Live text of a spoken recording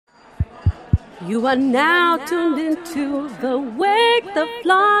You are now tuned into the Wake the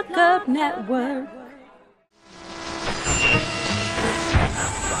Flock Up Network.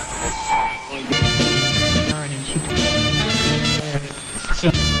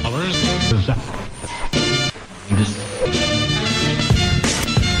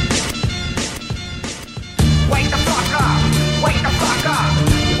 Wake the fuck up! Wake the fuck up!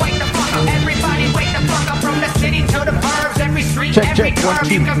 Wake the fuck up! Everybody wake the fuck up! From the city to the burbs, every street, every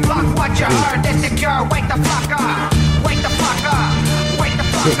curve, you can block what you heard. That's the cure. Wake the fuck up! Wake the fuck up! Wake the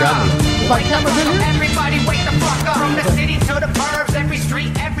fuck up! Wake the fuck up! Everybody wake the fuck up! From the city to the burbs, every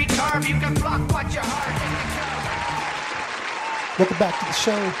street, every curve, you can block what you heard. Welcome back to the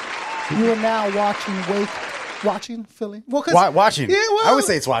show. You are now watching Philly. Well, watching. Yeah, well, I would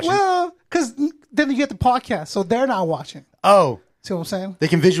say it's watching. Well, because then you get the podcast, so they're not watching. Oh, see what I'm saying? They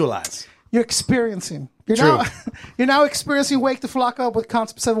can visualize. You're experiencing. True. You're now experiencing Wake the Flock Up with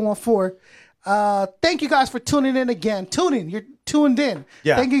Concept 714. Thank you guys for tuning in again. You're tuned in.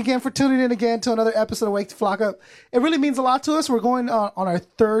 Yeah. Thank you again for tuning in again to another episode of Wake the Flock Up. It really means a lot to us. We're going on our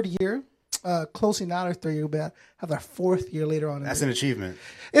third year. Closing out our third year, but have our fourth year later on. That's an achievement.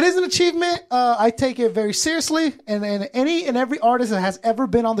 It is an achievement. I take it very seriously, and any and every artist that has ever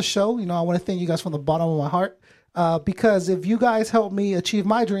been on the show, I want to thank you guys from the bottom of my heart, because if you guys helped me achieve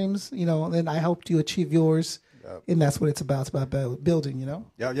my dreams, then I helped you achieve yours, and that's what it's about. It's about building,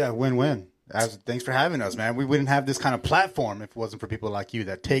 Yeah, win-win. Thanks for having us, man. We wouldn't have this kind of platform if it wasn't for people like you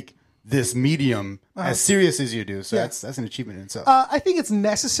that take this medium as serious as you do. So that's an achievement in itself. I think it's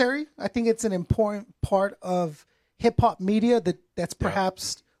necessary. I think it's an important part of hip-hop media that's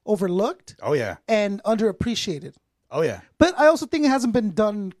perhaps overlooked. Oh, yeah. And underappreciated. Oh, yeah. But I also think it hasn't been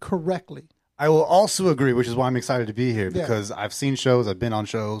done correctly. I will also agree, which is why I'm excited to be here, because I've seen shows, I've been on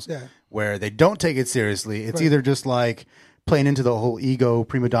shows where they don't take it seriously. It's either just like playing into the whole ego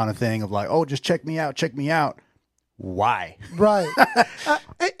prima donna thing of like, oh, just check me out. Why? Right.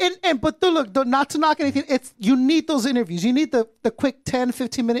 But look, not to knock anything, you need those interviews. You need the quick 10,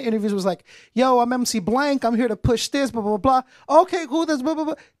 15-minute interviews. It was like, yo, I'm MC Blank. I'm here to push this, blah, blah, blah. Okay, cool. This, blah, blah,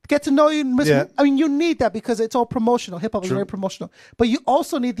 blah. Get to know you. I mean, you need that because it's all promotional. Hip-hop is very promotional. But you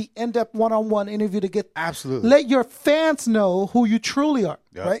also need the in-depth one-on-one interview to let your fans know who you truly are,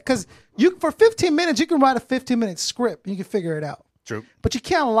 right? Because for 15 minutes, you can write a 15-minute script. And you can figure it out. True. But you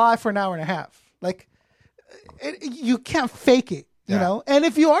can't lie for an hour and a half. You can't fake it, you know. And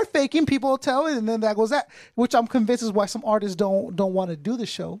if you are faking, people will tell it, and then that goes that. Which I'm convinced is why some artists don't want to do the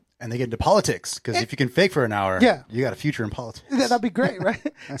show. And they get into politics because if you can fake for an hour, you got a future in politics. That'd be great, right?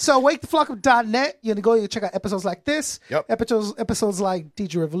 So waketheflockup.net. You can check out episodes like this. Yep. Episodes like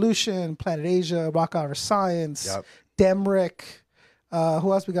DJ Revolution, Planet Asia, Rock Hour Science, Demrick.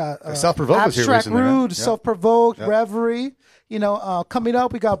 Who else we got? Self-Provoked was here recently. Rude, right? Self-Provoked, Reverie. Coming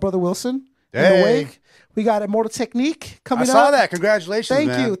up, we got Brother Wilson in the wake. We got Immortal Technique coming up. I saw that. Congratulations,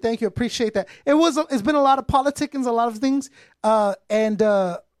 man. Thank you. Appreciate that. It's been a lot of politicking, a lot of things.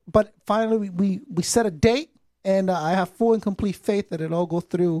 But finally we set a date, and I have full and complete faith that it'll all go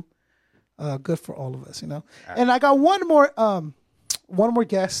through good for all of us, And I got one more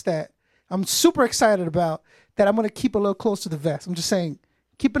guest that I'm super excited about that I'm going to keep a little close to the vest. I'm just saying,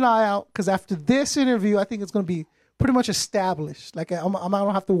 keep an eye out, because after this interview, I think it's going to be pretty much established. Like I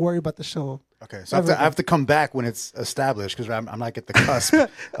don't have to worry about the show. Okay, so I have to come back when it's established, because I'm like at the cusp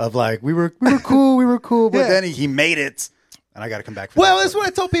of like we were cool, but then he made it, and I got to come back. That's what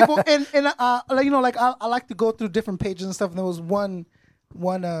I told people, and I like to go through different pages and stuff. And there was one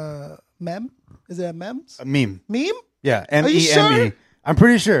meme. Is it a memes? A meme. Meme? Yeah, MEME. Sure? I'm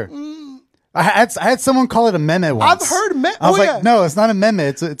pretty sure. I had someone call it a meme once. I've heard meme. I was like, no, it's not a meme.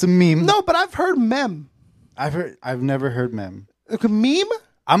 It's a meme. No, but I've heard meme. I've never heard mem. Like a meme?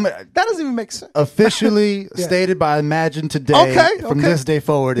 That doesn't even make sense. Officially stated by Imagine today. From this day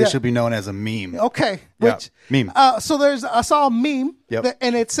forward, it should be known as a meme. Okay. Meme. So I saw a meme,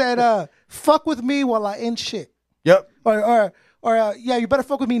 and it said, "Fuck with me while I ain't shit." Yep. Or you better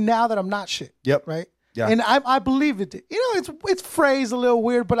fuck with me now that I'm not shit. Yep. Right. Yeah. And I believed it. It's phrased a little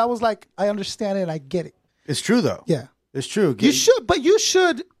weird, but I was like, I understand it. And I get it. It's true though. Yeah. It's true. You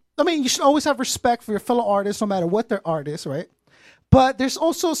should. I mean, you should always have respect for your fellow artists, no matter what their art is, right? But there's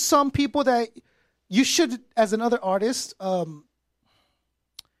also some people that you should, as another artist,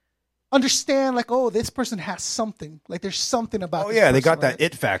 understand. Like, oh, this person has something. Like, there's something about. Oh yeah, they got that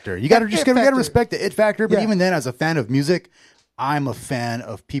it factor. You got to respect the it factor. But even then, as a fan of music, I'm a fan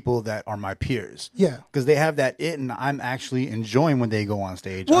of people that are my peers. Yeah, because they have that it, and I'm actually enjoying when they go on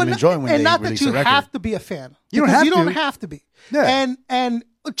stage. I'm enjoying when they release a record. And not that you have to be a fan. You don't have to be. Yeah. And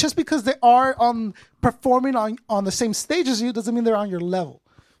just because they are performing on the same stage as you doesn't mean they're on your level.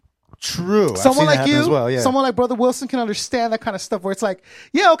 True. Someone like you, as well, yeah. someone like Brother Wilson can understand that kind of stuff where it's like,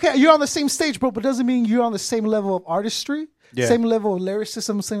 yeah, okay, you're on the same stage, bro, but doesn't mean you're on the same level of artistry, same level of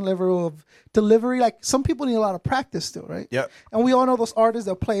lyricism, same level of delivery. Like some people need a lot of practice still, right? Yep. And we all know those artists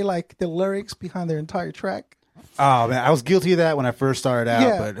that play like the lyrics behind their entire track. Oh man, I was guilty of that when I first started out.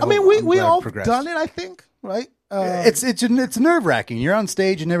 Yeah, But I mean, we all done it, I think, right? It's nerve wracking. You're on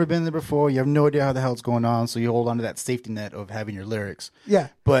stage, you've never been there before. You have no idea how the hell's going on, so you hold on to that safety net of having your lyrics. Yeah,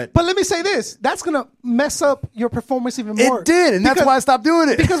 but let me say this: that's gonna mess up your performance even more. It did, and that's why I stopped doing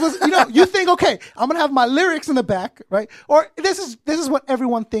it. Because you think, okay, I'm gonna have my lyrics in the back, right? Or this is what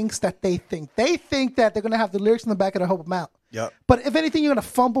everyone thinks that they think. They think that they're gonna have the lyrics in the back and help them out. Yep. But if anything, you're gonna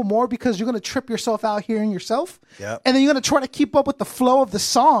fumble more because you're gonna trip yourself out hearing yourself. Yep. And then you're gonna try to keep up with the flow of the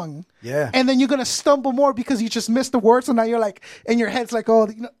song. Yeah. And then you're gonna stumble more because you just missed the words. So now you're like, in your head's like, oh,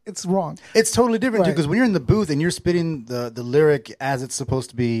 it's wrong. It's totally different too, because when you're in the booth and you're spitting the lyric as it's supposed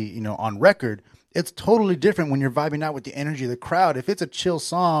to be, on record, it's totally different when you're vibing out with the energy of the crowd. If it's a chill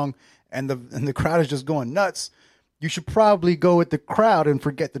song and the crowd is just going nuts, you should probably go with the crowd and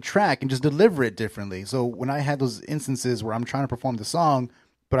forget the track and just deliver it differently. So when I had those instances where I'm trying to perform the song,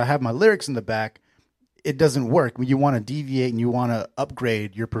 but I have my lyrics in the back, it doesn't work. When you want to deviate and you want to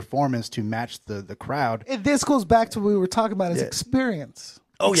upgrade your performance to match the crowd. This goes back to what we were talking about as experience.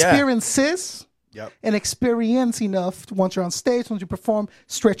 Oh, yeah. Experiences. Yep. And experience enough once you're on stage, once you perform,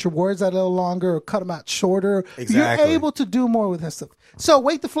 stretch your words out a little longer or cut them out shorter. Exactly. You're able to do more with that stuff. So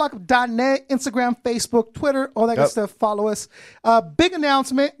waittheflock.net, Instagram, Facebook, Twitter, all that good stuff. Follow us. Big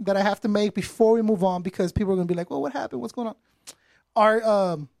announcement that I have to make before we move on because people are going to be like, well, what happened? What's going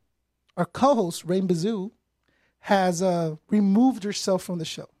on? Our co-host, Rain Bazoo, has removed herself from the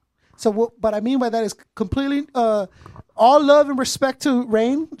show. So what I mean by that is completely all love and respect to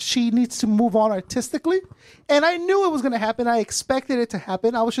Rain. She needs to move on artistically. And I knew it was going to happen. I expected it to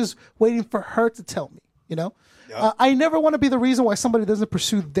happen. I was just waiting for her to tell me, Yep. I never want to be the reason why somebody doesn't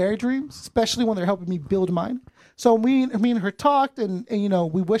pursue their dreams, especially when they're helping me build mine. So me and her talked and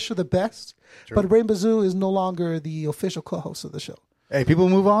we wish her the best. True. But Rain Bazoo is no longer the official co-host of the show. Hey, people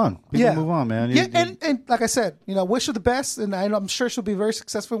move on. People move on, man. And like I said, wish her the best, and I'm sure she'll be very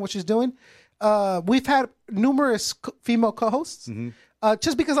successful in what she's doing. We've had numerous female co-hosts,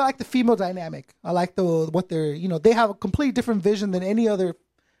 just because I like the female dynamic. I like what they're, they have a completely different vision than any other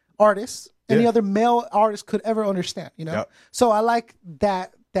artist, any other male artist could ever understand. So I like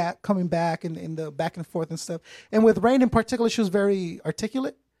that coming back and the back and forth and stuff. And with Rain in particular, she was very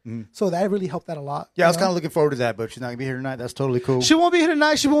articulate. So that really helped that a lot. Yeah, I was kind of looking forward to that, but she's not going to be here tonight. That's totally cool. She won't be here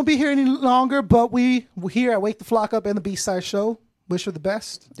tonight. She won't be here any longer, but we here at Wake the Flock Up and the B-Side Show wish her the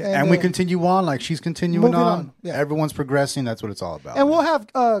best. And we continue on like she's continuing on. Yeah. Everyone's progressing. That's what it's all about. And we'll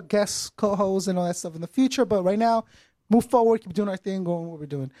have guest co-hosts and all that stuff in the future, but right now, move forward, keep doing our thing, going what we're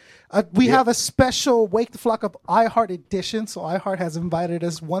doing. We have a special Wake the Flock Up iHeart edition, so iHeart has invited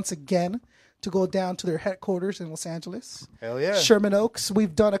us once again to go down to their headquarters in Los Angeles. Hell yeah. Sherman Oaks.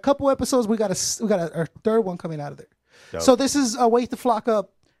 We've done a couple episodes. We got our third one coming out of there. Dope. So this is a Wake the Flock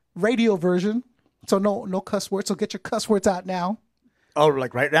Up radio version. So no cuss words. So get your cuss words out now. Oh,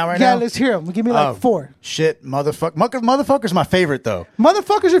 like right now? Yeah, let's hear them. Give me like 4. Shit, motherfucker's my favorite though.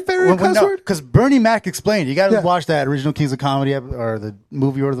 Motherfucker's your favorite cuss word? Because Bernie Mac explained. You got to watch that original Kings of Comedy or the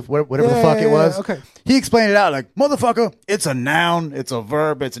movie or whatever the fuck it was. Okay. He explained it out like, motherfucker, it's a noun, it's a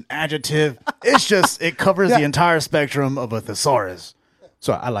verb, it's an adjective. It's just, it covers the entire spectrum of a thesaurus.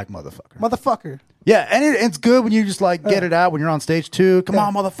 So I like motherfucker. Motherfucker. Yeah, and it's good when you just like get it out when you're on stage too. Come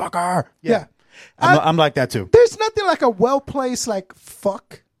on, motherfucker. Yeah. I'm like that too. There's nothing like a well-placed like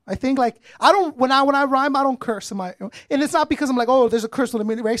fuck. I think like I don't when I rhyme I don't curse and it's not because I'm like, oh, there's a curse with a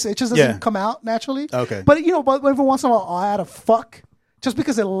minute race. It just doesn't come out naturally. Okay. But but every once in a while I'll add a fuck just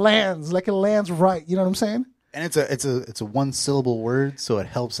because it lands right. You know what I'm saying? And it's a one syllable word, so it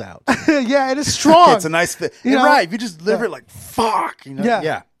helps out. Yeah, it is strong. It's a nice fit. Right. If you just deliver it like fuck, Yeah.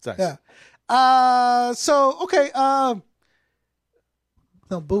 Yeah. It's nice. Yeah. So okay. No,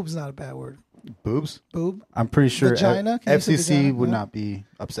 boob's not a bad word. Boobs? Boob. I'm pretty sure vagina? FCC would not be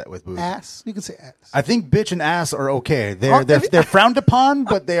upset with boobs. Ass? You can say ass. I think bitch and ass are okay. They're frowned upon,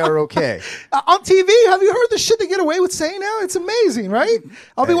 but they are okay. On TV, have you heard the shit they get away with saying now? It's amazing, right?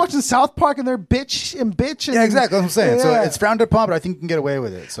 I'll be watching South Park and they're bitch. And yeah, exactly. That's what I'm saying. Yeah. So it's frowned upon, but I think you can get away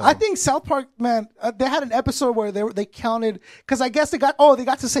with it. So I think South Park, man, they had an episode where they counted, because I guess they got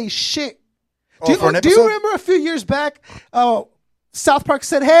to say shit. Do you remember a few years back, South Park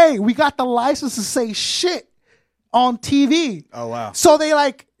said, hey, we got the license to say shit on TV. Oh, wow. So they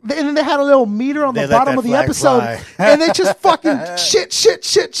And then they had a little meter on the bottom of the episode, and they just fucking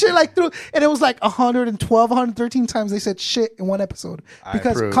shit like through. And it was like 112, 113 times they said shit in one episode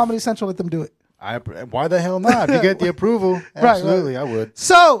because Comedy Central let them do it. Why the hell not? If you get the approval, absolutely, right. I would.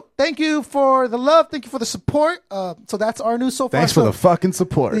 So thank you for the love. Thank you for the support. So that's our news so far. Thanks for the fucking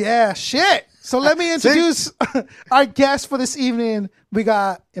support. Yeah, shit. So let me introduce our guest for this evening. We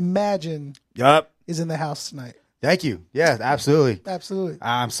got Imagine. Yup. Is in the house tonight. Thank you. Yeah, absolutely. Absolutely.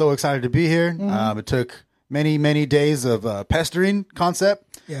 I'm so excited to be here. It took many days of pestering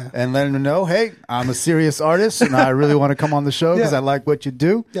Concept and letting them know, hey, I'm a serious artist and I really want to come on the show because I like what you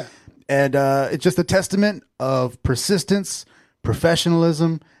do. Yeah. And it's just a testament of persistence,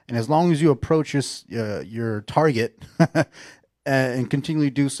 professionalism, and as long as you approach your target and continually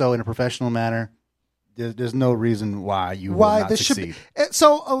do so in a professional manner, there's no reason why you will not succeed.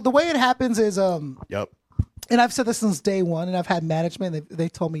 So the way it happens is, and I've said this since day one, and I've had management. They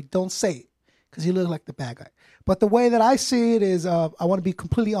told me don't say it because you look like the bad guy. But the way that I see it is, I want to be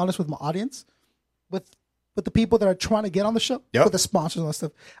completely honest with my audience, with the people that are trying to get on the show, with the sponsors and all that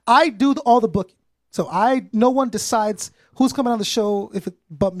stuff. I do all the booking. So no one decides who's coming on the show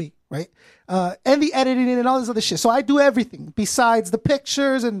but me, right? And the editing and all this other shit. So I do everything besides the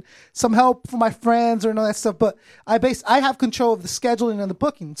pictures and some help from my friends and all that stuff. But I have control of the scheduling and the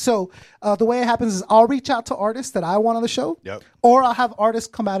booking. So the way it happens is I'll reach out to artists that I want on the show, or I'll have artists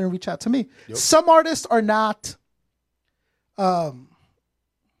come out and reach out to me. Some artists are not.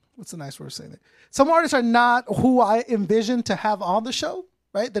 What's a nice word of saying that? Some artists are not who I envision to have on the show,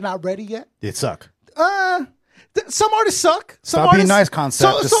 right? They're not ready yet. They suck. Some artists suck. Stop being nice,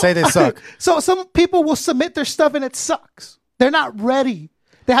 Concept. Just say they suck. So some people will submit their stuff and it sucks. They're not ready.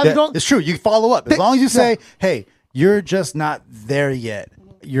 It's true. You follow up. As long as you say, hey, you're just not there yet.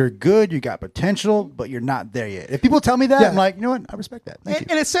 You're good. You got potential, but you're not there yet. If people tell me that, I'm like, you know what? I respect that. Thank you.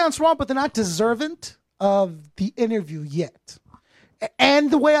 And it sounds wrong, but they're not deserving of the interview yet.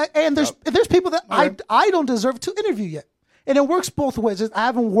 And there's people that I don't deserve to interview yet. And it works both ways. I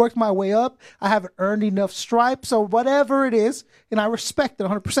haven't worked my way up. I haven't earned enough stripes or whatever it is. And I respect it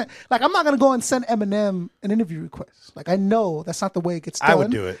 100%. Like, I'm not going to go and send Eminem an interview request. Like, I know that's not the way it gets done. I would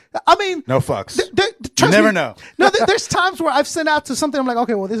do it. I mean. No fucks. You never know. No, there's times where I've sent out to something. I'm like,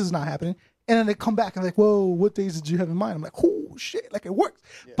 okay, well, this is not happening. And then they come back and like, whoa, what days did you have in mind? I'm like, oh, shit. Like, it works.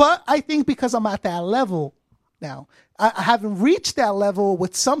 Yeah. But I think because I'm at that level now, I haven't reached that level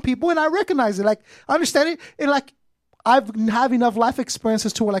with some people, and I recognize it. Like, I understand it. And like, I've had enough life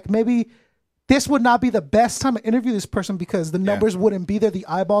experiences to where like maybe this would not be the best time to interview this person because the numbers wouldn't be there. The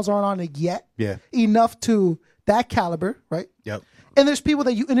eyeballs aren't on it yet. Yeah. Enough to that caliber, right? Yep. And there's people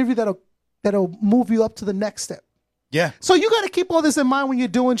that you interview that'll move you up to the next step. Yeah. So you got to keep all this in mind when you're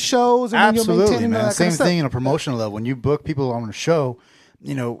doing shows and when you're maintaining all that Same kind of stuff. thing in a promotional level. When you book people on a show,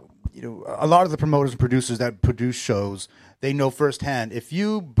 you know, a lot of the promoters and producers that produce shows, they know firsthand, if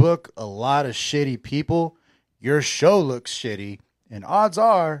you book a lot of shitty people, your show looks shitty, and odds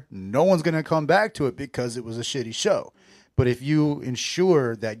are no one's going to come back to it because it was a shitty show. But if you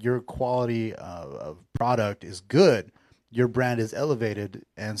ensure that your quality of product is good, your brand is elevated,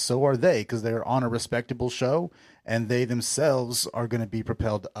 and so are they, because they're on a respectable show, and they themselves are going to be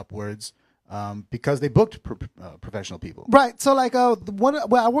propelled upwards because they booked professional people. Right. So like I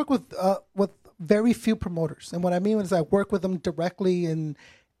work with very few promoters, and what I mean is I work with them directly in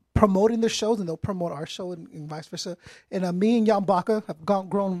promoting their shows, and they'll promote our show and vice versa. And me and Young Baka have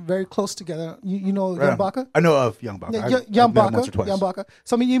grown very close together. You know Young Baka? I know of Young Baka. Yeah, Young Baka.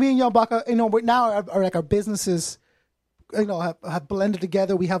 So me and Young Baka, now are like our businesses, have blended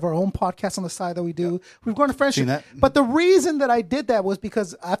together. We have our own podcast on the side that we do. We've grown a friendship. But the reason that I did that was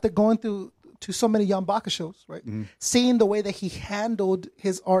because after going through to so many Young Baka shows, right? Mm-hmm. Seeing the way that he handled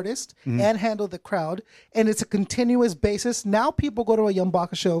his artist and handled the crowd, and it's a continuous basis. Now people go to a Young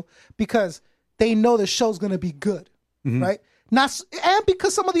Baka show because they know the show's going to be good, right? And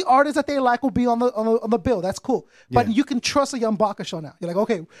because some of the artists that they like will be on the bill. That's cool. But you can trust a Young Baka show now. You're like,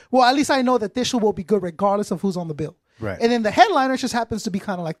 okay, well, at least I know that this show will be good regardless of who's on the bill. Right. And then the headliner just happens to be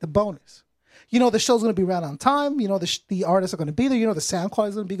kind of like the bonus. The show's going to be around on time. The artists are going to be there. The sound quality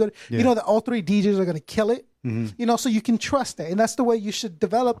is going to be good. Yeah. That all three DJs are going to kill it. Mm-hmm. So you can trust that. And that's the way you should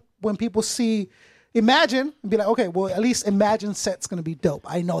develop when people see Imagine and be like, okay, well, at least Imagine set's going to be dope.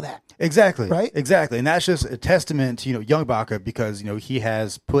 I know that. Exactly. Right? Exactly. And that's just a testament to, Young Baka because, he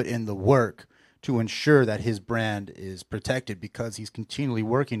has put in the work to ensure that his brand is protected because he's continually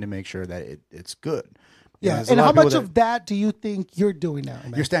working to make sure that it's good. Yeah. And how much of that do you think you're doing now?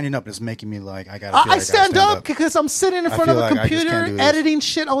 Man? You're standing up. It's making me like, I got to I stand up because I'm sitting in front of a computer editing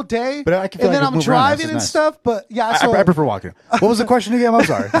shit all day. But I can and then I'm driving and stuff. But yeah, so I prefer walking. What was the question again? I'm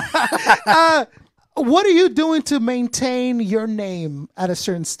sorry. What are you doing to maintain your name at a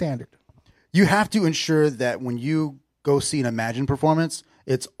certain standard? You have to ensure that when you go see an Imagine performance,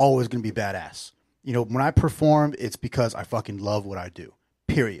 it's always going to be badass. You know, when I perform, it's because I fucking love what I do,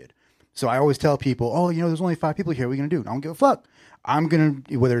 period. So I always tell people, oh, you know, there's only 5 people here. What are you going to do? I don't give a fuck. I'm going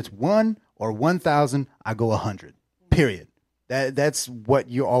to, whether it's 1 or 1,000, I go 100, period. That's what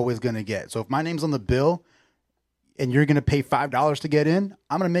you're always going to get. So if my name's on the bill and you're going to pay $5 to get in,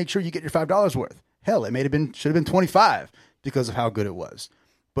 I'm going to make sure you get your $5 worth. Hell, it should have been 25 because of how good it was.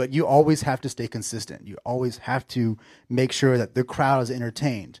 But you always have to stay consistent. You always have to make sure that the crowd is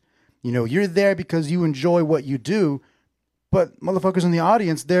entertained. You know, you're there because you enjoy what you do, but motherfuckers in the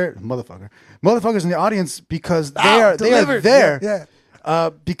audience, motherfuckers in the audience because they are there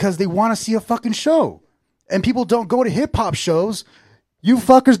because they want to see a fucking show. And people don't go to hip hop shows. You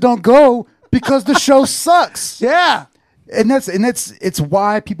fuckers don't go because the show sucks. Yeah. And it's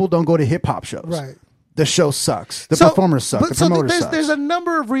why people don't go to hip hop shows. Right. The show sucks. The performers suck. The promoters suck. There's a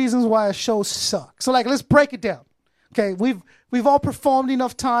number of reasons why a show sucks. So like, let's break it down. Okay, we've all performed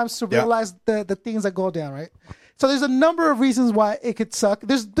enough times to realize the things that go down, right? So there's a number of reasons why it could suck.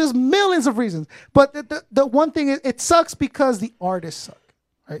 There's millions of reasons, but the one thing is it sucks because the artists suck,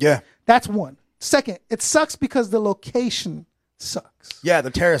 right? Yeah, that's one. Second, it sucks because the location sucks. Yeah, the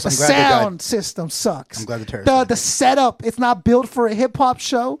terrace. The sound system sucks. I'm glad the terrace. The setup, it's not built for a hip hop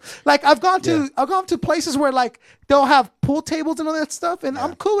show. Like I've gone to places where like they'll have pool tables and all that stuff, and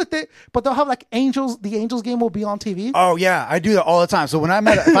I'm cool with it. But they'll have like the Angels game will be on TV. Oh yeah, I do that all the time. So when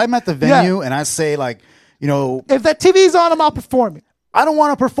if I'm at the venue and I say like, you know, if that TV's on, I'm not performing. I don't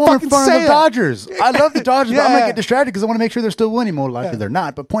want to perform in front of the Dodgers. I love the Dodgers, but I'm going to get distracted because I want to make sure they're still winning. More likely they're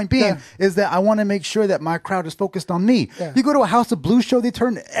not. But point being is that I want to make sure that my crowd is focused on me. Yeah. You go to a House of Blues show, they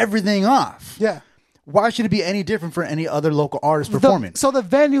turn everything off. Yeah. Why should it be any different for any other local artist performing? So the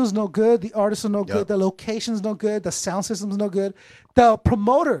venue's no good. The artists are no good. The location's no good. The sound system's no good. The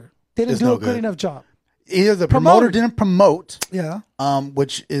promoter didn't do a good enough job. Either the promoter didn't promote,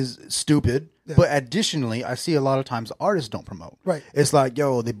 which is stupid. Yeah. But additionally, I see a lot of times artists don't promote. Right. It's like,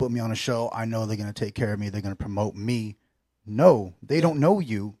 yo, they put me on a show. I know they're going to take care of me. They're going to promote me. No, they don't know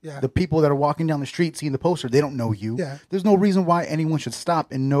you. Yeah. The people that are walking down the street seeing the poster, they don't know you. Yeah. There's no reason why anyone should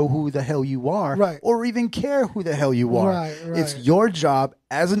stop and know who the hell you are or even care who the hell you are. Right. It's your job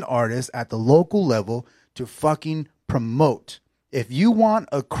as an artist at the local level to fucking promote. If you want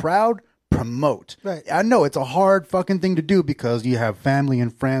a crowd, promote. Right. I know it's a hard fucking thing to do because you have family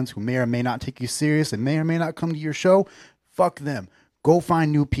and friends who may or may not take you serious and may or may not come to your show. Fuck them. Go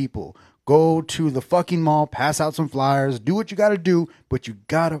find new people. Go to the fucking mall, pass out some flyers, do what you got to do, but you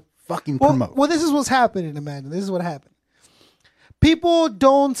got to fucking promote. Well, this is what's happening, Amanda. This is what happened. People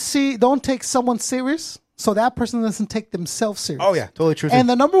don't take someone serious, so that person doesn't take themselves serious. Oh, yeah. Totally true. And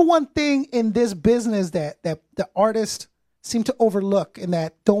the number one thing in this business that the artists seem to overlook and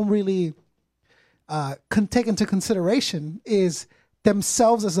that don't really take into consideration is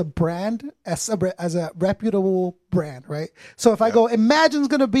themselves as a brand, as a reputable brand, right? So if I go, Imagine's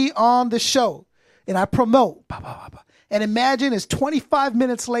going to be on the show, and I promote, and Imagine is 25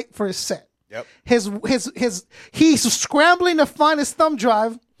 minutes late for his set. Yep. He's scrambling to find his thumb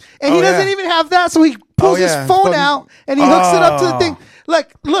drive, and he doesn't even have that, so he pulls his phone out and he hooks it up to the thing.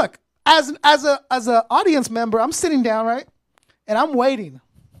 Like, look, as a audience member, I'm sitting down, right, and I'm waiting,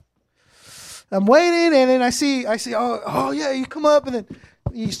 and then I see, oh yeah, you come up, and then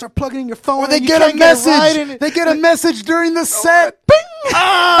you start plugging in your phone. Or they get a message. They get a message during the set. Bing!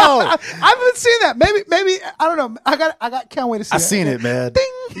 Oh, I haven't seen that. Maybe I don't know. I can't wait to see. I've seen it, man.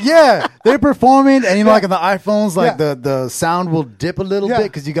 Ding! Yeah, they're performing, and like on the iPhones, like the sound will dip a little bit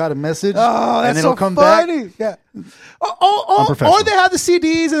because you got a message. Oh, that's and it'll so come funny. back. Yeah. Or they have the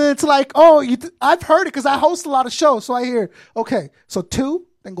CDs, and it's like, I've heard it because I host a lot of shows, so I hear, okay, so 2,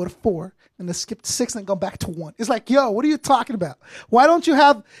 then go to 4. And then skip to 6 and then go back to 1. It's like, yo, what are you talking about? Why don't you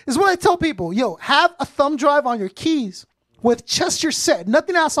have, is what I tell people, yo, have a thumb drive on your keys with just your set,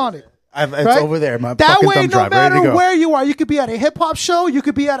 nothing else on it. It's over there, my that fucking way, thumb drive, ready to go. No matter where you are, you could be at a hip hop show, you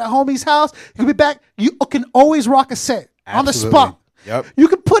could be at a homie's house, you could be back, you can always rock a set on the spot. Yep. You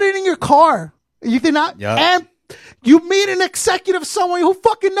can put it in your car. You can not, and you meet an executive somewhere who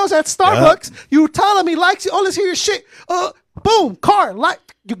fucking knows at Starbucks, you tell him he likes you, let's hear your shit. Boom, car, light,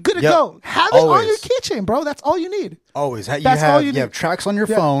 you're good to go. Have it on your keychain, bro. That's all you need. Always. You have tracks on your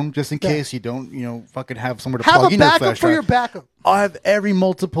phone just in case you don't, fucking have somewhere to plug in your flash drive. Have a backup for your backup. I'll have every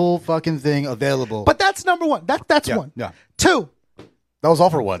multiple fucking thing available. But that's number one. That's one. Yeah. 2. That was all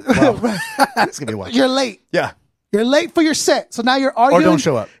for one. Wow. That's going to be one. You're late. Yeah. You're late for your set. So now you're arguing. Or don't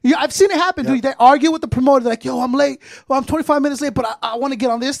show up. Yeah, I've seen it happen, dude. They argue with the promoter. They're like, yo, I'm late. Well, I'm 25 minutes late, but I want to get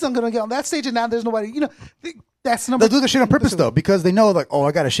on this. I'm going to get on that stage, and now there's nobody. That's number. They'll do the shit on purpose, though, because they know, like, oh,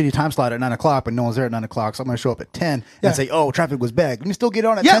 I got a shitty time slot at 9 o'clock, but no one's there at 9 o'clock, so I'm going to show up at 10 and say, oh, traffic was bad. Let me still get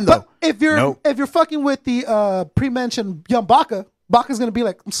on at 10, though. But if you're fucking with the pre-mentioned young Baca, Baca's going to be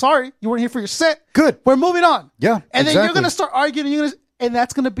like, I'm sorry, you weren't here for your set. Good. We're moving on. Yeah, And then you're going to start arguing, and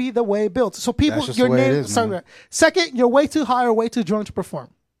that's going to be the way it builds. So people, your name. Second, you're way too high or way too drunk to perform.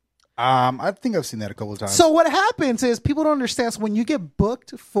 I think I've seen that a couple of times. So what happens is people don't understand. So when you get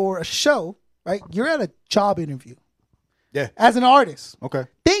booked for a show, right, you're at a job interview. Yeah. As an artist. Okay.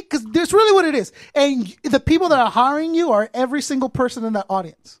 Because that's really what it is. And the people that are hiring you are every single person in that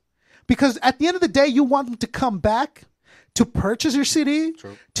audience. Because at the end of the day, you want them to come back to purchase your CD,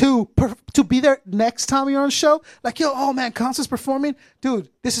 to be there next time you're on the show. Like, yo, oh man, Constant's performing. Dude,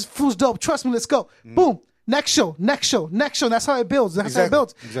 this is fool's dope. Trust me, let's go. Boom. Next show. That's how it builds. How it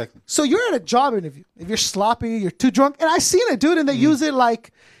builds. Exactly. So you're at a job interview. If you're sloppy, you're too drunk. And I've seen it, dude, and they use it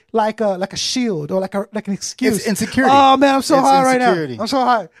like a shield or like an excuse. It's insecurity. Oh man, I'm so high right now. I'm so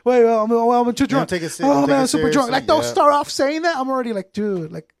high. Wait, I'm too drunk. Take it oh man, I'm super drunk. Like, don't start off saying that. I'm already like,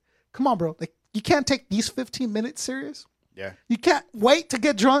 dude, like, come on, bro. Like, you can't take these 15 minutes serious. Yeah. You can't wait to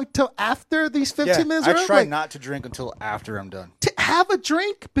get drunk till after these 15 minutes. I try not to drink until after I'm done. To have a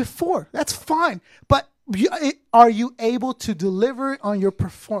drink before, that's fine. But are you able to deliver on your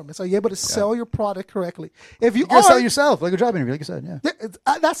performance? Are you able to sell your product correctly? If you sell yourself, like a job interview, like you said, yeah.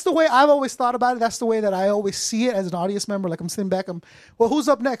 That's the way I've always thought about it. That's the way that I always see it as an audience member. Like, I'm sitting back, well, who's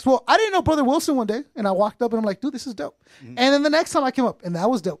up next? Well, I didn't know Brother Wilson one day, and I walked up and I'm like, dude, this is dope. And then the next time I came up, and that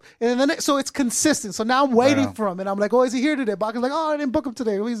was dope. And then so it's consistent. So now I'm waiting for him, and I'm like, oh, is he here today? Baka's like, oh, I didn't book him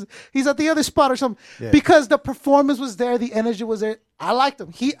today. He's at the other spot or something. Yeah. Because the performance was there, the energy was there. I liked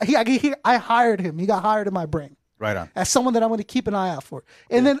him. I hired him. He got hired in my brain. Right on. As someone that I'm going to keep an eye out for.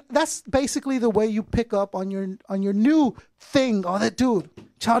 And then that's basically the way you pick up on your new thing. Oh, that dude,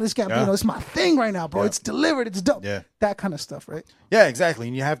 Childish Gambino, it's my thing right now, bro. It's delivered. It's dope. Yeah. That kind of stuff, right? Yeah, exactly.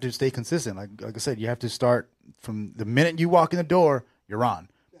 And you have to stay consistent. Like I said, you have to start from the minute you walk in the door, you're on.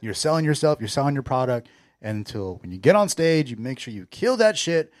 You're selling yourself. You're selling your product. And until when you get on stage, you make sure you kill that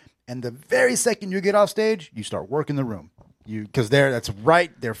shit. And the very second you get off stage, you start working the room. Because they're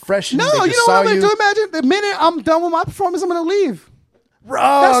fresh. No, you know what I'm going to do? Imagine the minute I'm done with my performance, I'm going to leave.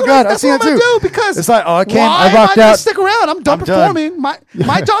 Oh, God, I've seen that too. Do because it's like, oh, I can't. Why I rocked am I out. Stick around. I'm done performing.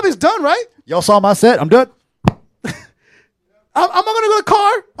 My job is done, right? Y'all saw my set. I'm done. I'm not going to go to the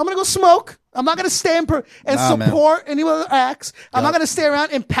car. I'm going to go smoke. I'm not going to stand and support any other acts. I'm not going to stay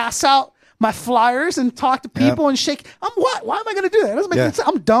around and pass out my flyers and talk to people and shake. Why am I going to do that? It doesn't make any sense.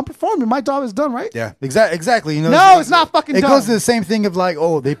 I'm done performing. My job is done, right? Yeah, exactly. You know, no, it's not fucking done. It goes to the same thing of like,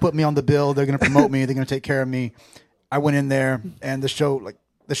 oh, they put me on the bill. They're going to promote me. They're going to take care of me. I went in there and the show's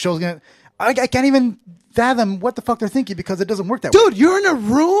going to, I can't even fathom what the fuck they're thinking because it doesn't work that way. Dude, you're in a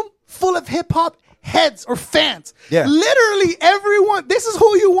room full of hip hop heads or fans. Yeah. Literally everyone. This is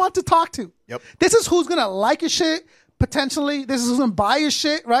who you want to talk to. Yep. This is who's going to like your shit. Potentially, this is who's going to buy your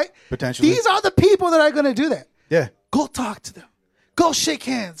shit, right? Potentially. These are the people that are going to do that. Yeah. Go talk to them. Go shake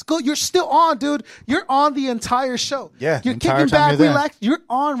hands. Go. You're still on, dude. You're on the entire show. Yeah. You're kicking back, relax. You're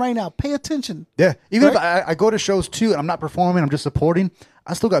on right now. Pay attention. Yeah. Even if I go to shows too and I'm not performing, I'm just supporting,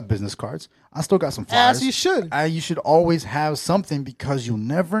 I still got business cards. I still got some flyers. As you should. You should always have something because you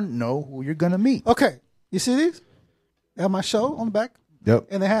never know who you're going to meet. Okay. You see these? They have my show on the back. Yep.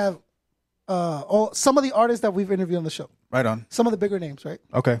 And they have some of the artists that we've interviewed on the show. Right on. Some of the bigger names, right?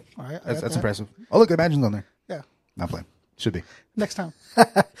 Okay. All right. That's impressive. Oh, look, Imagine's on there. Yeah. Not playing. Should be. Next time.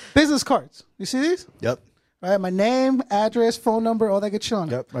 Business cards. You see these? Yep. Right. My name, address, phone number, all that good shit on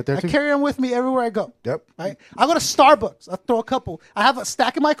it. Yep. Right there, too. I carry them with me everywhere I go. Yep. Right. I go to Starbucks. I throw a couple. I have a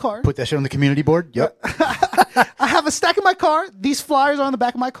stack in my car. Put that shit on the community board. Yep. I have a stack in my car. These flyers are on the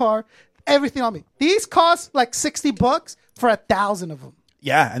back of my car. Everything on me. These cost like $60 for 1,000 of them.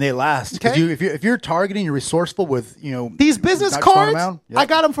 Yeah, and they last. Because if you're targeting, you're resourceful with these business cards. Yep. I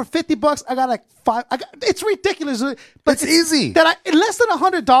got them for $50. I got like 5. It's ridiculous, but it's easy. That in less than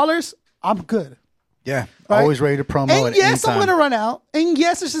 $100, I'm good. Yeah, right? always ready to promo. And yes, I'm going to run out. And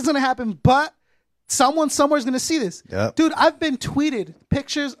yes, this is going to happen. But Someone somewhere's gonna see this. Yep. Dude, I've been tweeted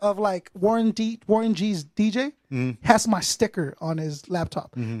pictures of like Warren G's DJ has my sticker on his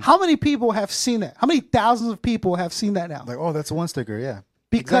laptop. How many people have seen that? How many thousands of people have seen that now? Like, oh, that's one sticker, yeah.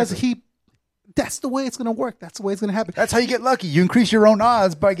 Because that's the way it's gonna work. That's the way it's gonna happen. That's how you get lucky. You increase your own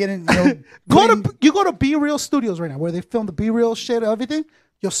odds by getting, You go to Be Real Studios right now, where they film the Be Real shit, everything.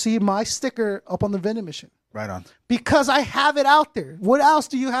 You'll see my sticker up on the vending machine. Right on. Because I have it out there. What else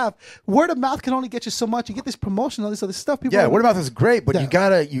do you have? Word of mouth can only get you so much. You get this promotion, all this other stuff. People word of mouth is great, but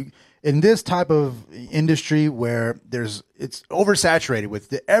you in this type of industry where it's oversaturated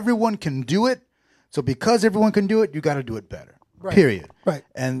with everyone can do it. So because everyone can do it, you got to do it better. Right. Period. Right.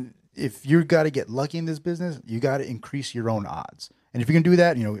 And if you got to get lucky in this business, you got to increase your own odds. And if you can do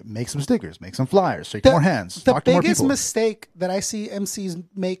that, make some stickers, make some flyers, shake more hands, talk to more people. The biggest mistake that I see MCs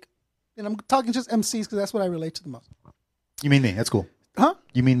make, and I'm talking just MCs because that's what I relate to the most. You mean me? That's cool. Huh?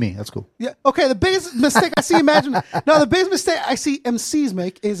 You mean me? That's cool. Yeah. Okay. The biggest mistake I see, the biggest mistake I see MCs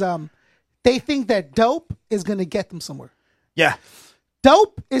make is they think that dope is gonna get them somewhere. Yeah.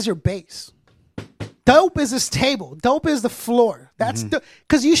 Dope is your base. Dope is this table. Dope is the floor. That's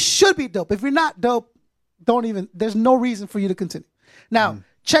because you should be dope. If you're not dope, there's no reason for you to continue. Now,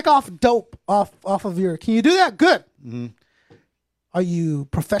 check off dope off of your. Can you do that? Good. Are you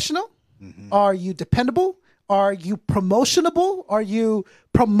professional? Are you dependable? Are you promotionable? Are you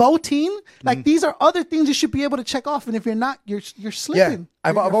promoting? Like these are other things you should be able to check off. And if you're not, you're slipping. Yeah,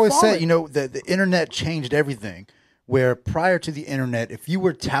 I've always said, the internet changed everything. Where prior to the internet, if you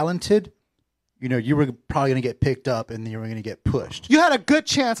were talented, you were probably going to get picked up and you were going to get pushed. You had a good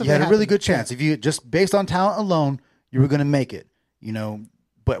chance. You had a really good chance. If you just based on talent alone, you were going to make it.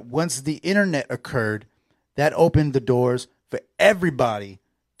 But once the internet occurred, that opened the doors for everybody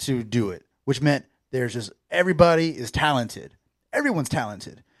to do it, which meant there's just everybody is talented. Everyone's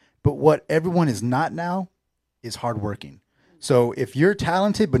talented. But what everyone is not now is hardworking. So if you're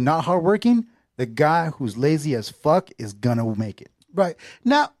talented but not hardworking, the guy who's lazy as fuck is going to make it. Right.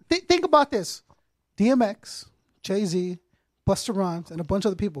 Now, think about this. DMX, Jay-Z, Busta Rhymes, and a bunch of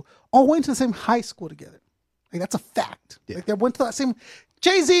other people all went to the same high school together. Like, that's a fact. Yeah. Like, they went to that same...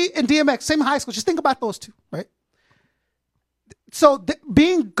 Jay-Z and DMX, same high school. Just think about those two, right? So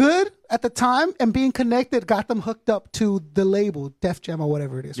being good at the time and being connected got them hooked up to the label, Def Jam or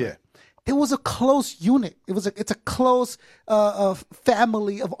whatever it is. Yeah. Right? It was a close unit. It's a close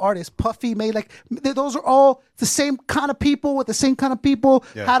family of artists. Puffy made those are all the same kind of people with the same kind of people.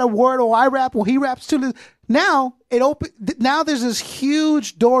 Yeah. Had a word, I rap, he raps too. Now Now there's this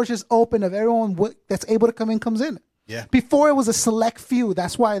huge door just open of everyone that's able to come in comes in. Yeah. Before it was a select few.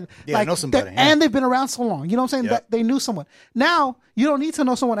 That's why. I know somebody. And they've been around so long. You know what I'm saying? Yeah. That they knew someone. Now you don't need to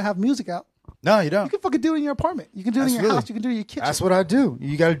know someone to have music out. No, you don't. You can fucking do it in your apartment. You can do it in your house. You can do it in your kitchen. That's what I do.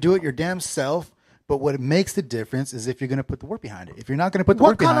 You got to do it your damn self. But what makes the difference is if you're going to put the work behind it. If you're not going to put the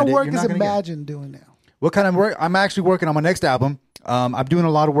work behind it, what kind of work is Imagine doing now? What kind of work? I'm actually working on my next album. I'm doing a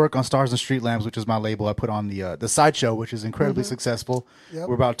lot of work on Stars and Street Lamps, which is my label. I put on the sideshow, which is incredibly successful. Yep.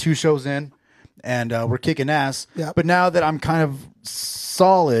 We're about 2 shows in, and we're kicking ass. Yep. But now that I'm kind of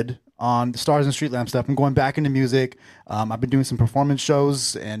solid on the Stars and Street Lamp stuff, I'm going back into music. I've been doing some performance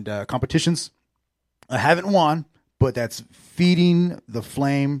shows and competitions. I haven't won, but that's feeding the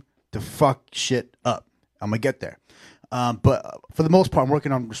flame to fuck shit up. I'm going to get there. But for the most part, I'm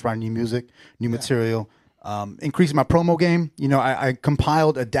working on just writing new music, new material, increasing my promo game. I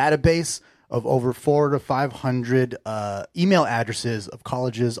compiled a database of over 400 to 500 email addresses of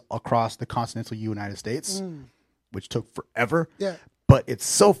colleges across the continental United States, which took forever. Yeah. But it's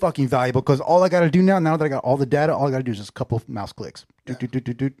so fucking valuable because all I got to do now that I got all the data, all I got to do is just a couple of mouse clicks. Yeah.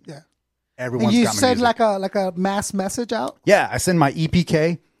 Everyone's got my music. You send like a mass message out? Yeah, I send my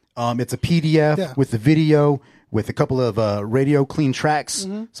EPK. It's a PDF with the video, with a couple of radio clean tracks,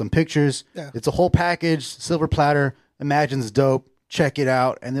 some pictures. Yeah. It's a whole package, silver platter. Imagine's dope. Check it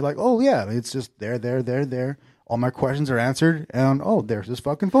out. And they're like, oh, yeah, it's just there. All my questions are answered. And, there's this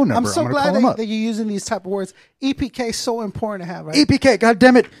fucking phone number. I'm so glad that you're using these type of words. EPK is so important to have, right? EPK,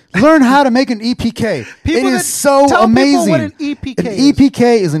 goddammit. Learn how to make an EPK. It is so amazing. What an EPK is. An EPK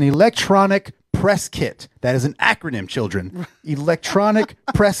is an electronic press kit. That is an acronym, children. Electronic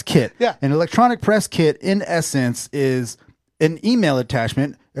press kit. Yeah. An electronic press kit, in essence, is an email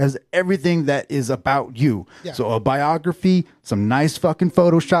attachment as everything that is about you. Yeah. So a biography, some nice fucking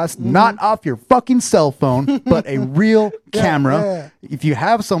photo shots, not off your fucking cell phone, but a real camera. Yeah. If you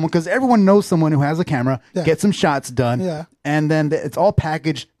have someone, because everyone knows someone who has a camera, get some shots done. Yeah. And then it's all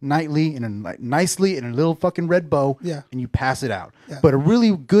packaged nicely in a little fucking red bow, and you pass it out. Yeah. But a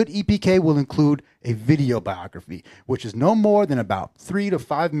really good EPK will include a video biography, which is no more than about 3 to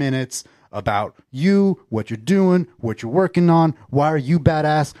 5 minutes about you, what you're doing, what you're working on. Why are you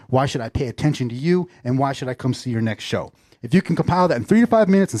badass? Why should I pay attention to you? And why should I come see your next show? If you can compile that in 3 to 5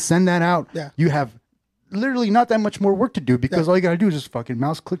 minutes and send that out, you have literally not that much more work to do because all you got to do is just fucking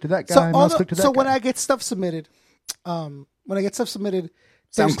mouse click to that guy, mouse click to that guy. So when I get stuff submitted,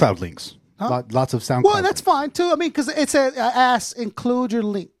 SoundCloud links. Lots of SoundCloud. Well, that's fine too. I mean, because it said I asked include your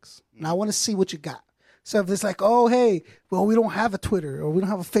links, and I want to see what you got. So if it's like, oh hey, well we don't have a Twitter or we don't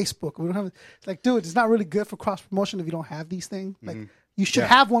have a Facebook, or we don't have it's like, dude, it's not really good for cross promotion if you don't have these things. Like you should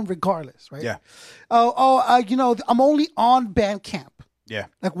have one regardless, right? Yeah. You know, I'm only on Bandcamp. Yeah.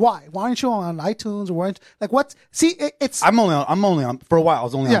 Like why? Why aren't you on iTunes or why aren't like what? See, it's I'm only on for a while. I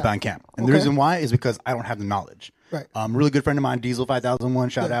was only on Bandcamp, and the reason why is because I don't have the knowledge. Right. A really good friend of mine, Diesel 5001,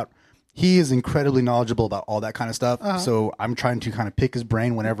 shout out. He is incredibly knowledgeable about all that kind of stuff. So I'm trying to kind of pick his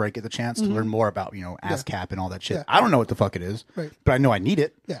brain whenever I get the chance to learn more about, you know, ASCAP and all that shit. Yeah. I don't know what the fuck it is, but I know I need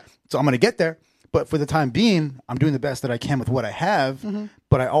it. Yeah. So I'm going to get there. But for the time being, I'm doing the best that I can with what I have.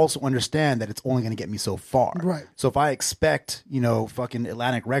 But I also understand that it's only going to get me so far. Right. So if I expect, you know, fucking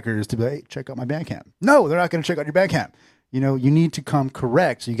Atlantic Records to be like, hey, check out my Bandcamp. No, they're not going to check out your Bandcamp. You know, you need to come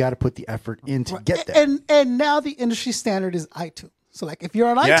correct. So you got to put the effort in to get there. And now the industry standard is iTunes. So like if you're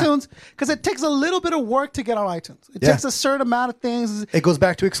on iTunes, because it takes a little bit of work to get on iTunes. It takes a certain amount of things. It goes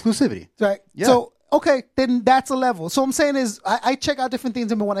back to exclusivity. Right. Yeah. So, okay, then that's a level. So I'm saying is I check out different things.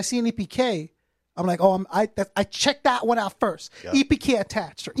 And when I see an EPK, I'm like, oh, I check that one out first. Yep. EPK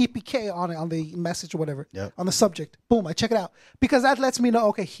attached or EPK on the message or whatever, on the subject. Boom, I check it out. Because that lets me know,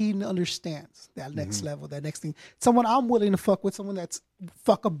 okay, he understands that next level, that next thing. Someone I'm willing to fuck with, someone that's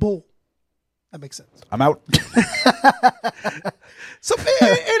fuckable. That makes sense. I'm out. So in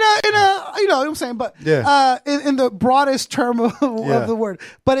a you know what I'm saying, but in the broadest term of the word,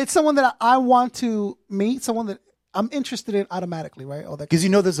 but it's someone that I want to meet, someone that I'm interested in automatically, right? All that because you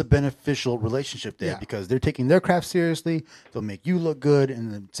know there's a beneficial relationship there because they're taking their craft seriously. They'll make you look good,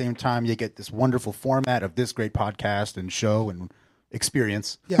 and at the same time, you get this wonderful format of this great podcast and show and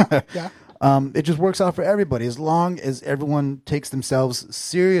experience. It just works out for everybody as long as everyone takes themselves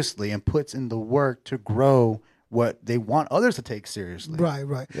seriously and puts in the work to grow what they want others to take seriously.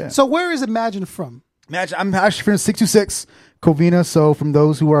 Right. Yeah. So where is Imagine from? Imagine, I'm actually from 626 Covina. So from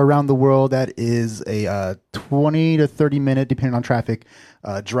those who are around the world, that is a 20 to 30 minute, depending on traffic,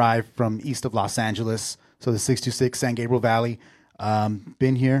 drive from east of Los Angeles. So the 626 San Gabriel Valley.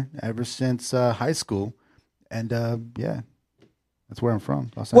 Been here ever since high school. And that's where I'm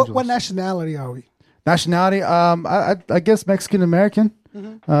from, Los Angeles. What nationality are we? Nationality, I guess Mexican American.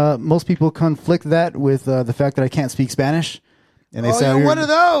 Most people conflict that with the fact that I can't speak Spanish, and they say, "You're one of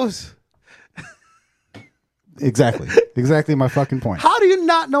those." Exactly my fucking point. How do you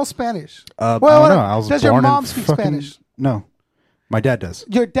not know Spanish? I don't know. I was does born your mom in speak fucking, Spanish? No, my dad does.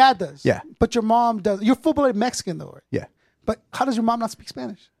 Your dad does. Yeah, but your mom does. You're full-blooded Mexican though, right? Yeah. But how does your mom not speak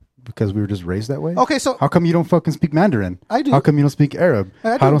Spanish? Because we were just raised that way. Okay, so how come you don't fucking speak Mandarin? I do. How come you don't speak Arab?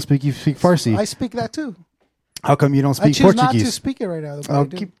 I do. How don't you speak Farsi? I speak that too. How come you don't speak Portuguese? Portuguese? I choose not to speak it right now.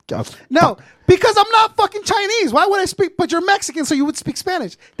 No, because I'm not fucking Chinese. Why would I speak? But you're Mexican, so you would speak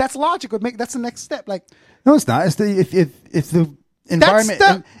Spanish. That's logical. That's the next step. Like, no, it's not. It's the environment.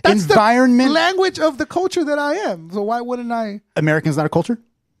 That's the language of the culture that I am. So why wouldn't I? American's not a culture.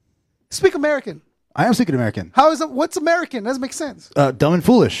 Speak American. I am speaking American. How is it? What's American? That doesn't make sense. Dumb and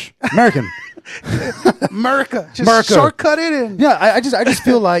foolish. American. America. Just shortcut it in. Yeah, I just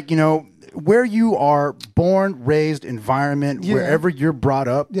feel like, you know, where you are born, raised, environment, wherever you're brought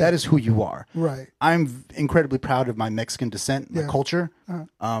up, that is who you are. Right. I'm incredibly proud of my Mexican descent, my culture,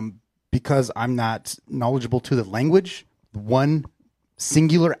 because I'm not knowledgeable to the language, one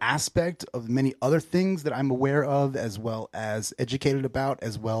singular aspect of many other things that I'm aware of, as well as educated about,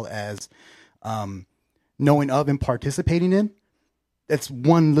 as well as knowing of and participating in. That's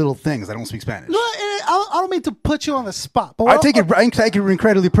one little thing is I don't speak Spanish. No, I don't mean to put you on the spot, but I take it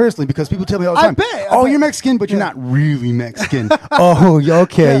incredibly personally because people tell me all the time, "Oh, you're Mexican, but you're not really Mexican." Oh,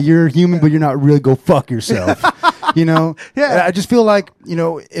 okay, you're human, but you're not really. Go fuck yourself. You know? Yeah. And I just feel like, you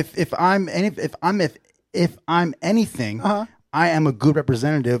know, if I'm anything, I am a good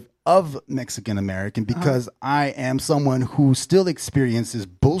representative of Mexican American because I am someone who still experiences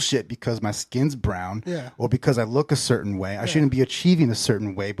bullshit because my skin's brown or because I look a certain way. I shouldn't be achieving a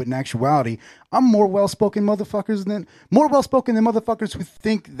certain way, but in actuality, I'm more well-spoken than motherfuckers who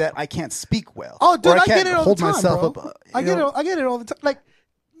think that I can't speak well. Oh, dude, I get it all the time, bro. I get it all the time. Like,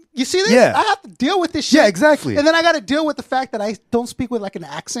 you see this? Yeah. I have to deal with this shit. Yeah, exactly. And then I got to deal with the fact that I don't speak with like an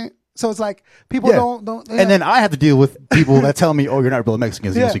accent. So it's like people don't. And then I have to deal with people that tell me, "Oh, you're not real Mexican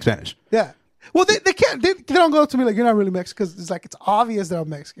because you don't speak Spanish." Yeah. Well, they can't. They don't go up to me like you're not really Mexican because it's like it's obvious that I'm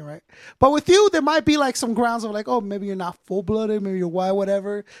Mexican, right? But with you, there might be like some grounds of like, oh, maybe you're not full blooded, maybe you're white,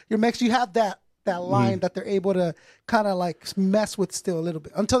 whatever. You're Mexican. You have that line that they're able to kind of like mess with still a little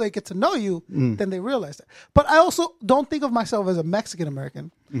bit until they get to know you. Then they realize that. But I also don't think of myself as a Mexican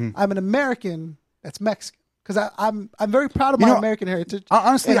American. I'm an American that's Mexican. Because I'm very proud of my American heritage.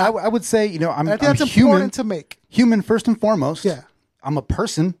 Honestly, I would say, I'm I think that's human, important to make. Human first and foremost. Yeah. I'm a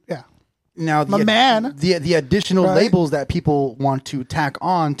person. Yeah. Now, I'm a man. The additional labels that people want to tack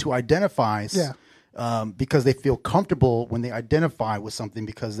on to identify, because they feel comfortable when they identify with something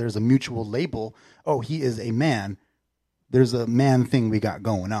because there's a mutual label. Oh, he is a man. There's a man thing we got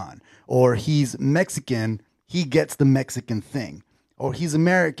going on. Or he's Mexican. He gets the Mexican thing. Or he's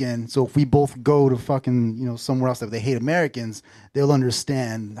American, so if we both go to fucking, somewhere else that they hate Americans, they'll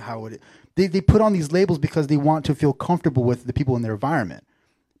understand how it. They put on these labels because they want to feel comfortable with the people in their environment.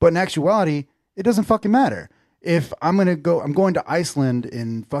 But in actuality, it doesn't fucking matter. If I'm going to Iceland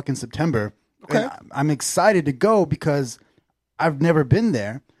in fucking September. Okay. I'm excited to go because I've never been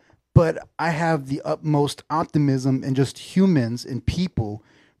there, but I have the utmost optimism in just humans and people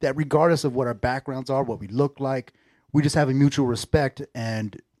that regardless of what our backgrounds are, what we look like, we just have a mutual respect,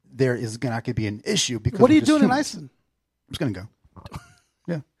 and there is not going to be an issue. Because what are you doing in Iceland? I'm just going to go.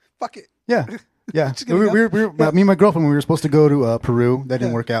 Yeah. Fuck it. Yeah. Yeah. Me and my girlfriend, we were supposed to go to Peru. That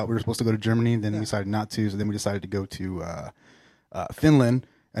didn't work out. We were supposed to go to Germany. Then we decided not to. So then we decided to go to Finland.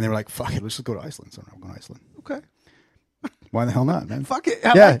 And they were like, fuck it, let's just go to Iceland. So now we're going to Iceland. Okay. Why the hell not, man? Fuck it.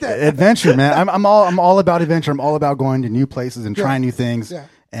 I like that. Adventure, man. I'm all about adventure. I'm all about going to new places and trying new things. Yeah.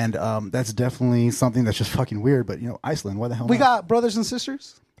 And that's definitely something that's just fucking weird. But, Iceland, why the hell not? We got brothers and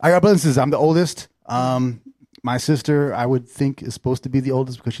sisters? I got brothers and sisters. I'm the oldest. My sister, I would think, is supposed to be the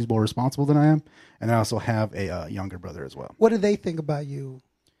oldest because she's more responsible than I am. And I also have a younger brother as well. What do they think about you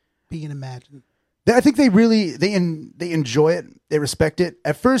being Imagine? I think they really, they enjoy it. They respect it.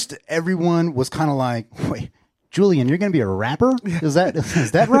 At first, everyone was kind of like, wait, Julian, you're going to be a rapper? Is that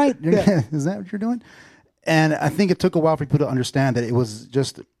right? Is that what you're doing? And I think it took a while for people to understand that it was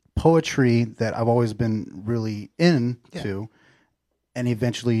just poetry that I've always been really into, and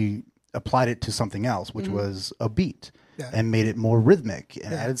eventually applied it to something else, which was a beat, and made it more rhythmic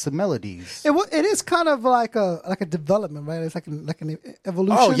and added some melodies. It is kind of like a development, right? It's like an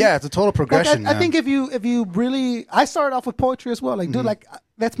evolution. Oh yeah, it's a total progression. I think if you really, I started off with poetry as well. Like, dude, like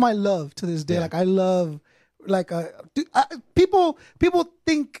that's my love to this day. Like, I love, people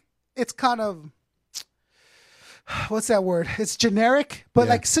think it's kind of. What's that word? It's generic, but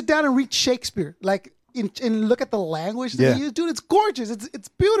like sit down and read Shakespeare, and look at the language that they use. Dude, it's gorgeous. It's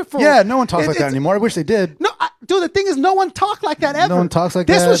beautiful. Yeah, no one talks like that anymore. I wish they did. No, dude, the thing is, no one talked like that ever. No one talks like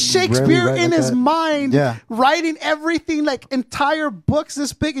this that. This was Shakespeare in his mind, writing everything, like entire books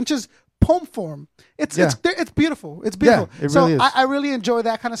this big in just poem form. It's beautiful. It's beautiful. Yeah, it really is. I really enjoy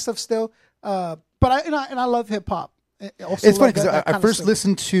that kind of stuff still. But I love hip hop. It's funny because I first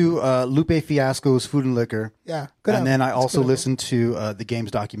listened to Lupe Fiasco's Food and Liquor. Yeah. And then I also listened to the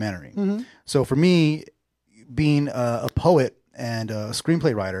Games documentary. So for me, being a poet and a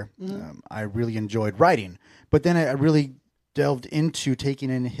screenplay writer, I really enjoyed writing. But then I really delved into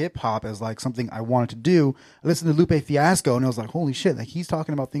taking in hip hop as like something I wanted to do. I listened to Lupe Fiasco and I was like, holy shit, like he's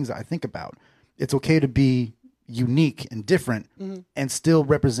talking about things that I think about. It's okay to be unique and different and still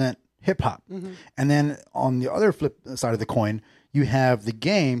represent hip hop. And then on the other flip side of the coin, you have The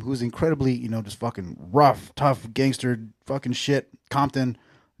Game, who's incredibly, just fucking rough, tough, gangster, fucking shit, Compton,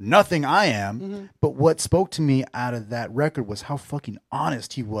 nothing I am. But what spoke to me out of that record was how fucking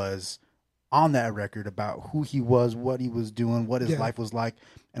honest he was on that record about who he was, what he was doing, what his life was like.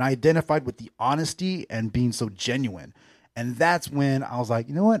 And I identified with the honesty and being so genuine. And that's when I was like,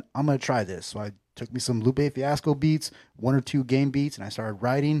 you know what? I'm going to try this. So I took me some Lupe Fiasco beats, 1 or 2 Game beats, and I started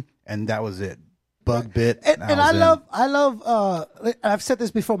writing. And that was it. Bug bit. And I love, I've said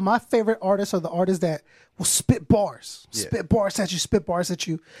this before, my favorite artists are the artists that will spit bars at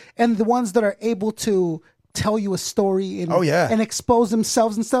you. And the ones that are able to tell you a story and expose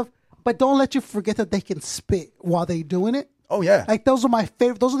themselves and stuff. But don't let you forget that they can spit while they're doing it. Oh, yeah. Like, those are my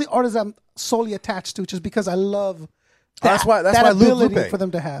favorite. Those are the artists I'm solely attached to just because I love that's why ability Lupe, for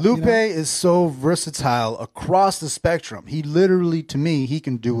them to have. Lupe is so versatile across the spectrum. He literally, to me, he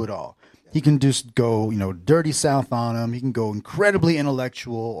can do it all. He can just go, dirty south on him. He can go incredibly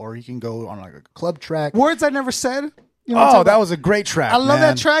intellectual, or he can go on like a club track. Words I Never Said. That was a great track. I love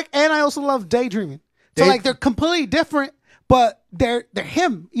that track, and I also love Daydreaming. So they're completely different, but they're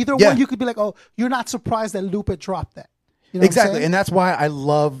him. Either one, you could be like, oh, you're not surprised that Lupe dropped that. You know exactly, and that's why I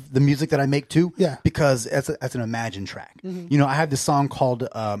love the music that I make too. Yeah, because it's an Imagine track. You know, I have this song called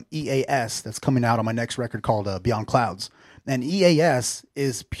EAS that's coming out on my next record called Beyond Clouds, and EAS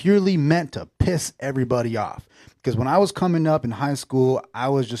is purely meant to piss everybody off. Because when I was coming up in high school, I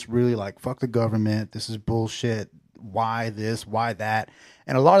was just really like, "Fuck the government. This is bullshit. Why this? Why that?"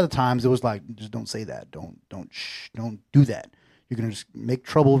 And a lot of the times it was like, "Just don't say that. Don't do that. You're gonna just make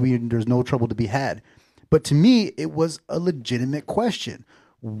trouble. There's no trouble to be had." But to me, it was a legitimate question.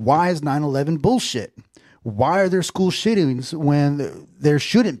 Why is 9/11 bullshit? Why are there school shootings when there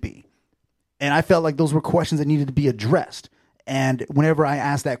shouldn't be? And I felt like those were questions that needed to be addressed. And whenever I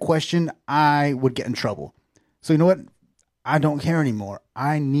asked that question, I would get in trouble. So you know what? I don't care anymore.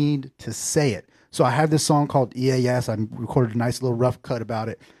 I need to say it. So I have this song called EAS. I recorded a nice little rough cut about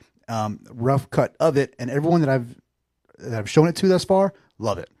it, rough cut of it. And everyone that I've shown it to thus far,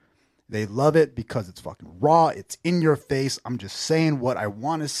 love it. They love it because it's fucking raw. It's in your face. I'm just saying what I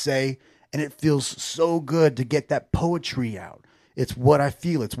want to say. And it feels so good to get that poetry out. It's what I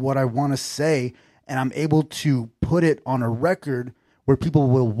feel. It's what I want to say. And I'm able to put it on a record where people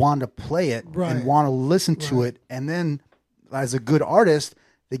will want to play it and want to listen to it. And then as a good artist,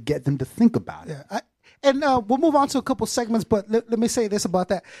 they get them to think about it. Yeah. We'll move on to a couple segments, but let me say this about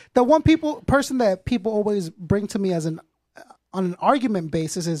that. The one person that people always bring to me as on an argument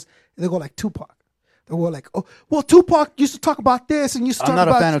basis is they go like Tupac. They go like, "Oh, well, Tupac used to talk about this and used to talk about I'm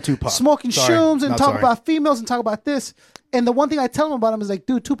not a fan of Tupac. Smoking shrooms and talk about females and talk about this." And the one thing I tell him about him is like,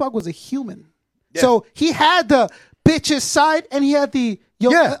 dude, Tupac was a human. Yeah. So he had the bitches side and he had the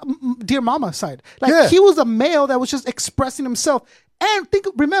dear mama side. Like he was a male that was just expressing himself. And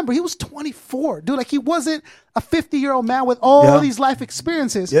remember, he was 24, dude. Like he wasn't a 50-year-old man with all these life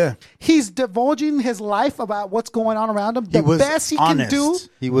experiences. Yeah, he's divulging his life about what's going on around him. The best he can do.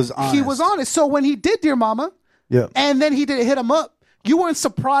 He was honest. He was honest. So when he did Dear Mama, and then he did Hit 'Em Up, you weren't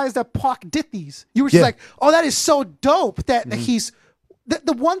surprised that Pac did these. You were just like, oh, that is so dope that he's.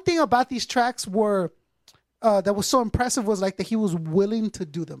 The one thing about these tracks that was so impressive was like that he was willing to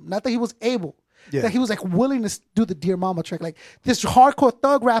do them, not that he was able. Yeah. That he was like willing to do the Dear Mama track, like this hardcore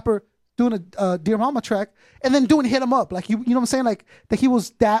thug rapper doing a Dear Mama track and then doing Hit 'Em Up, like you know what I'm saying, like that he was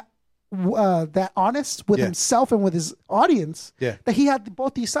that honest with himself and with his audience. Yeah, that he had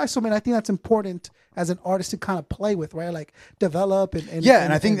both these sides. So I mean, I think that's important as an artist to kind of play with, right? Like develop and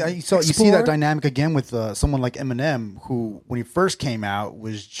I think you see that dynamic again with someone like Eminem, who when he first came out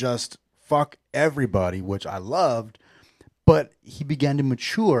was just fuck everybody, which I loved, but he began to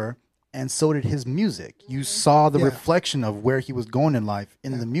mature. And so did his music. You saw the reflection of where he was going in life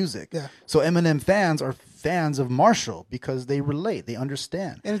in the music. Yeah. So Eminem fans are fans of Marshall because they relate, they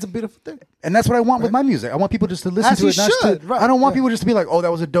understand. And it's a beautiful thing. And that's what I want with my music. I want people just to listen to it. I don't want people just to be like, oh, that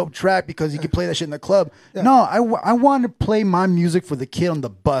was a dope track because you could play that shit in the club. Yeah. No, I want to play my music for the kid on the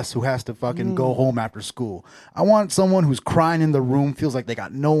bus who has to fucking go home after school. I want someone who's crying in the room, feels like they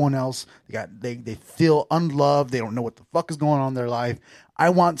got no one else. They feel unloved. They don't know what the fuck is going on in their life. I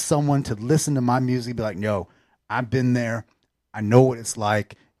want someone to listen to my music and be like, yo, I've been there. I know what it's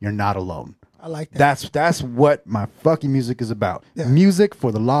like. You're not alone. I like that. That's what my fucking music is about. Yeah. Music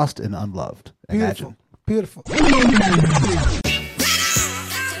for the lost and unloved. Beautiful. Imagine. Beautiful.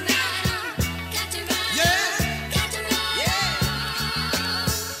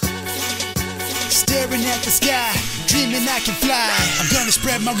 Staring at the sky, dreaming I can fly. I'm gonna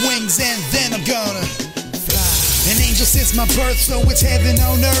spread my wings and then I'm gonna fly. An angel since my birth, so it's heaven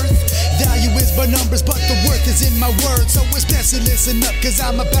on earth. Value is but numbers, but the worth is in my words. So it's best to listen up, cause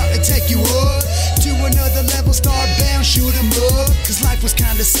I'm about to take you up to another level, star bound, shoot 'em up. Cause life was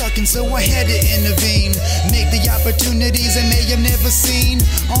kinda sucking, so I had to intervene. Make the opportunities I may have never seen.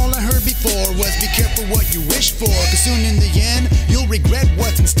 All I heard before was be careful what you wish for, cause soon in the end, you'll regret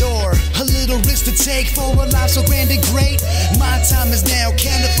what's in store. A little risk to take for a life so grand and great. My time is now,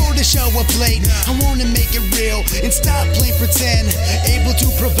 can't afford to show up late. I wanna make it real and stop playing pretend. Able to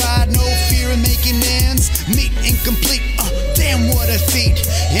provide, no fear in making ends. Meet incomplete, damn what a feat.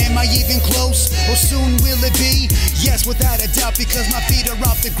 Am I even close, or soon will it be? Yes, without a doubt, because my feet are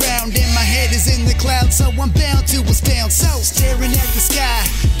off the ground and my head is in the clouds, so I'm bound to astound. So staring at the sky,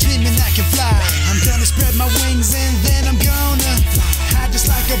 dreaming I can fly. I'm gonna spread my wings and then I'm gonna high just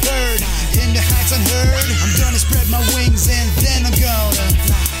like a bird in the heights unheard. I'm gonna spread my wings and then I'm gonna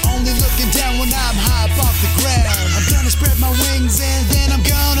fly. Only looking down when I'm high up off the ground. I'm gonna spread my wings and then I'm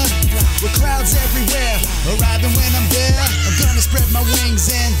gonna with crowds everywhere. Arriving when I'm there, I'm gonna spread my wings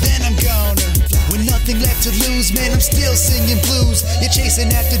and then I'm gonna. With nothing left to lose, man, I'm still singing blues. You're chasing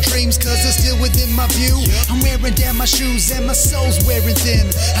after dreams cause they're still within my view. I'm wearing down my shoes and my soul's wearing thin.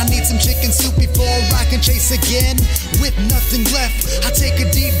 I need some chicken soup before I can chase again. With nothing left, I take a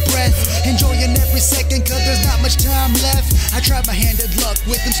deep breath, enjoying every second cause there's not much time left. I try my hand at luck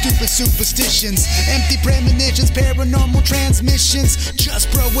with them stupid superstitions, empty premonitions, paranormal transmissions, just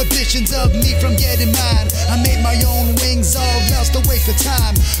prohibitions of me from getting mine. I made my own wings, all else to wait for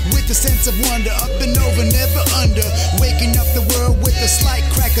time. With a sense of wonder, up and over, never under. Waking up the world with a slight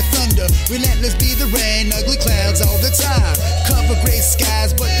crack of thunder. Relentless be the rain, ugly clouds all the time. Cover gray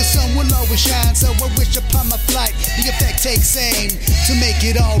skies, but the sun will always shine. So I wish upon my flight, the effect takes aim to make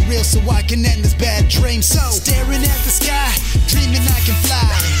it all real so I can end this bad dream. So, staring at the sky, dreaming I can fly.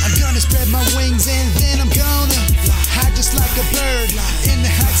 I'm gonna spread my wings and then I'm gonna hide just like a bird in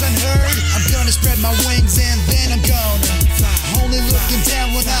the heights unheard. I'm gonna spread my wings and then I'm gonna only looking down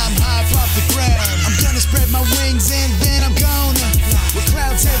when I'm high up off the ground. I'm gonna spread my wings and then I'm gonna with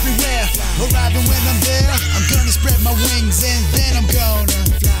clouds everywhere. Arriving when I'm there, I'm gonna spread my wings and then I'm gonna.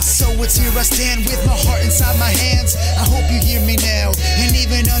 So it's here I stand with my heart inside my hands. I hope you hear me now and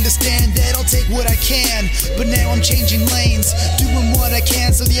even understand that I'll take what I can. But now I'm changing lanes, doing what I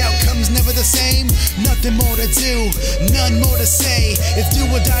can so the outcome's never the same. Nothing more to do, none more to say. It's do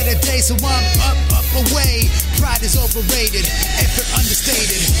or die today, so I'm up, away. Pride is overrated, effort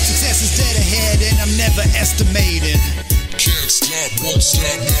understated. Success is dead ahead and I'm never estimated. Can't stop, won't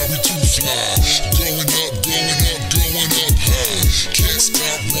stop, now we too fly. Going up, going up, going up high. Can't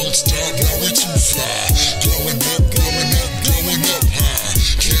stop, won't stop, now we too fly. Going up, going up, going up high.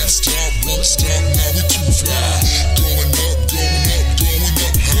 Can't stop, won't stop, now we too fly. Going up, going up, going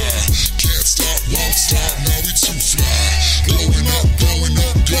up high. Can't stop, won't stop, now we too fly. Going up, going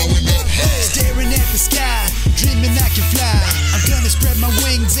up, going up high. Staring at the sky, dreaming I can fly. I'm gonna spread my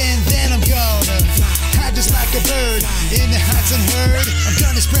wings and then I'm gonna hide just like a bird in the heights unheard. I'm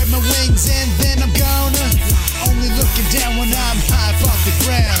gonna spread my wings and then I'm gonna only looking down when I'm high up off the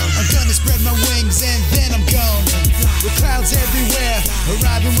ground. I'm gonna spread my wings and then I'm gonna with clouds everywhere.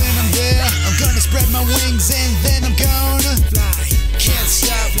 Arriving when I'm there, I'm gonna spread my wings and then I'm gonna fly. Can't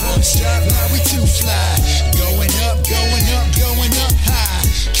stop, won't stop, now we too fly. Going up, going up, going up high.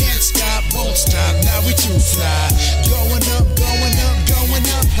 Can't stop, won't stop, now we too fly. Going up, going up, going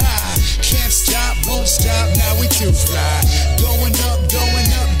up high. Can't stop, won't stop, now we too fly. Going up, going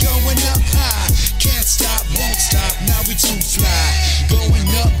up, going up high. Can't stop, won't stop, now we too fly. Going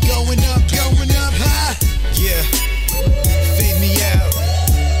up, going up, going up high. Yeah, fade me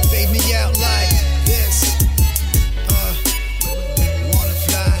out like this.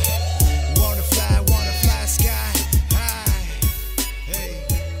 Wanna fly sky high. Hey,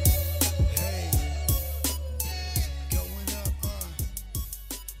 hey, going up,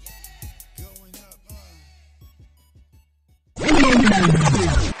 going up,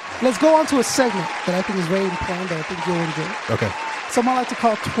 Let's go on to a segment that I think is very important that I think you'll enjoy. Okay. Someone like to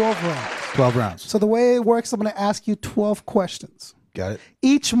call 12 rounds. 12 rounds. So the way it works, I'm going to ask you 12 questions. Got it.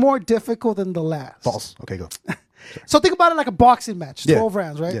 Each more difficult than the last. False. Okay, go. So think about it like a boxing match, 12 Yeah.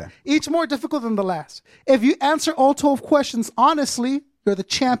 rounds, right? Yeah. Each more difficult than the last. If you answer all 12 questions honestly, you're the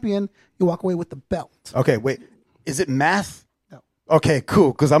champion. You walk away with the belt. Okay, wait. Is it math? No. Okay,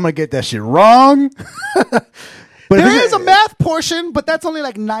 cool, because I'm going to get that shit wrong. But There is a math portion, but that's only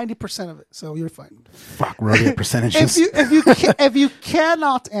like 90% of it. So you're fine. Fuck, rodeo percentages. If you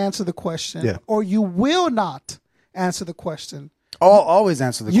cannot answer the question, Yeah. or you will not answer the question, I'll always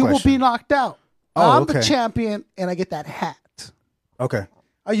answer the you question. will be knocked out. Oh, I'm okay. the champion, and I get that hat. Okay.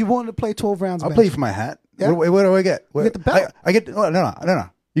 Are you willing to play 12 rounds? I'll Benj? play for my hat. Yeah. What do I get? get the belt. I get, no.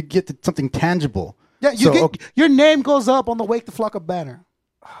 You get something tangible. Yeah, your name goes up on the Wake the Flock Up banner.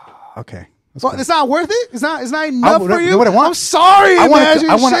 Okay. That's Well, cool. it's not worth it. It's not enough for you. What I want? I'm sorry, I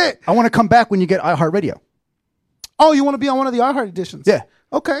want shit. to come back when you get iHeartRadio. Oh, you want to be on one of the iHeart editions? Yeah.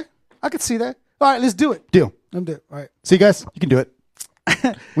 Okay, I could see that. All right, let's do it. Deal. Let me do it. All right. See, guys, you can do it.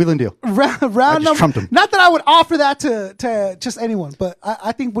 Wheel and deal. Round number. trumped him. Not that I would offer that to just anyone, but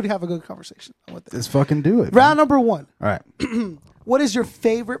I think we'd have a good conversation with that. Let's fucking do it. Round number one. All right. What is your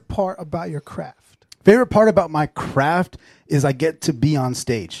favorite part about your craft? Favorite part about my craft is I get to be on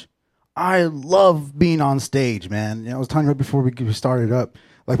stage. I love being on stage, man. I was telling you right before we started up,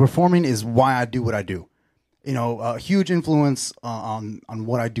 like performing is why I do what I do. A huge influence on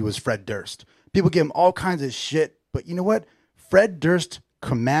what I do is Fred Durst. People give him all kinds of shit, but you know what? Fred Durst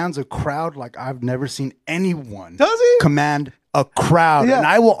commands a crowd like I've never seen anyone. Does he? Command a crowd? Yeah. And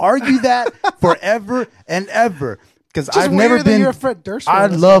I will argue that forever and ever. Because I've never been. You're a Fred Durst I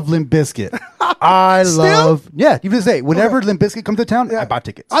fan. love Limp Bizkit. I love. Yeah, you can say whenever Limp Bizkit comes to town, I buy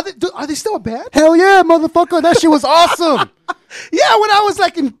tickets. Are they still a band? Hell yeah, motherfucker! That shit was awesome. Yeah, when I was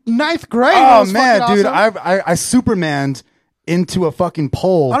like in 9th grade. it Oh was man, fucking dude, awesome. I Supermaned into a fucking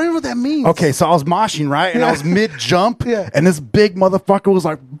pole. I don't even know what that means. Okay, so I was moshing, right? And I was mid jump, Yeah. and this big motherfucker was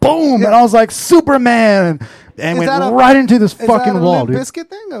like, boom, and I was like, Superman, and went right into this fucking wall, dude. Limp Bizkit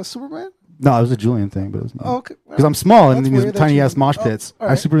thing, a Superman? No, it was a Julian thing, but it was not. Okay. Because I'm small and That's these weird that tiny you- ass mosh pits. all I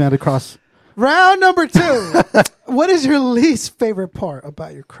right. Supermaned across. Round number 2. What is your least favorite part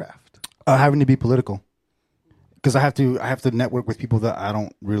about your craft? Having to be political, because I have to network with people that I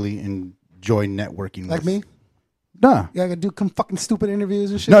don't really enjoy networking with. Like me? Nah. Yeah, I gotta do fucking stupid interviews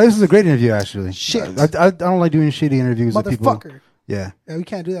and shit. No, this is a great interview actually. Shit. I don't like doing shitty interviews with people. Motherfucker. Yeah. Yeah, we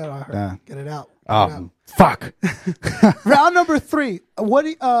can't do that on her. Yeah. Get it out. Get it Oh out. fuck. Round number 3. What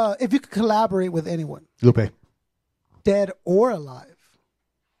if you could collaborate with anyone, Lupe. dead or alive,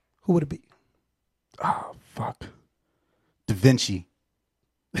 who would it be? Oh fuck. Da Vinci.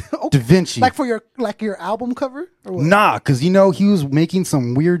 Okay. Da Vinci. Like for your album cover? Or what? Nah, because he was making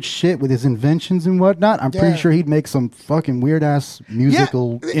some weird shit with his inventions and whatnot. I'm Yeah. pretty sure he'd make some fucking weird ass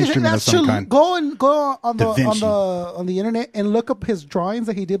musical instrument of that's some true. kind. Go on Da Vinci. on the internet and look up his drawings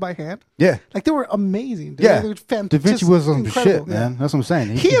that he did by hand. Yeah. Like they were amazing. Dude. Yeah. They were Da Vinci was some incredible. shit, man. That's what I'm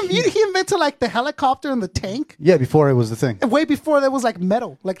saying. He invented like the helicopter and the tank. Yeah, before it was the thing. Way before there was like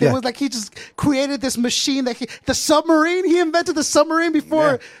metal, like there Yeah. was like he just created this machine the submarine. He invented the submarine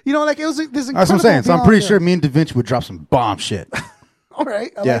before, like it was this incredible. That's what I'm saying. So I'm pretty beyond- sure me and Da Vinci would drop some bomb shit. All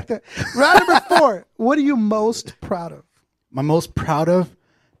right, I Yeah. like that. Round number 4. What are you most proud of? My most proud of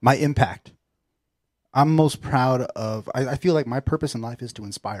my impact. I'm most proud of. I feel like my purpose in life is to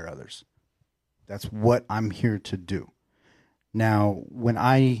inspire others. That's what I'm here to do. Now, when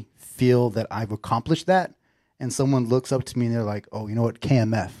I feel that I've accomplished that, and someone looks up to me and they're like, "Oh, you know what?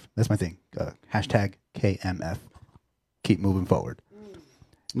 KMF. That's my thing. Hashtag KMF. Keep moving forward."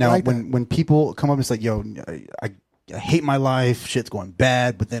 Now, like when people come up and say, "Yo, I hate my life. Shit's going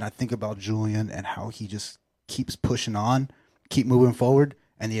bad," but then I think about Julian and how he just keeps pushing on, keep moving forward,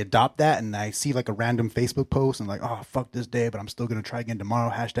 and they adopt that. And I see like a random Facebook post and like, "Oh, fuck this day, but I'm still gonna try again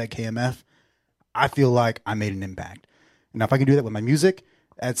tomorrow." Hashtag KMF. I feel like I made an impact. And if I can do that with my music,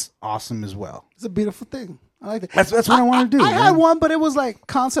 that's awesome as well. It's a beautiful thing. I like that. That's what I want to do. I man. had one, but it was like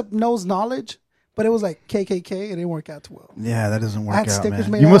concept knows knowledge, but it was like KKK. It didn't work out too well. Yeah, that doesn't work had out, stickers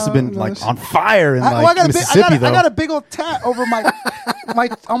man. made You must have out, been like on fire in like Mississippi, though. I got a big old tat over my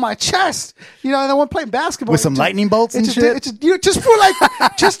on my chest. And then when playing basketball With some lightning bolts and shit? Just for like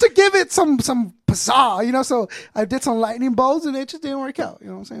just to give it some pizzazz, So I did some lightning bolts and it just didn't work out. You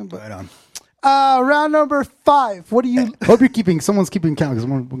know what I'm saying? But Right on. round number 5. What do you? Hope someone's keeping count because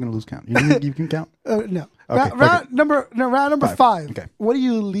we're going to lose count. You can count? No. Okay, round number 5. Okay. What are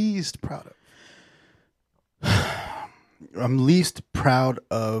you least proud of? I'm least proud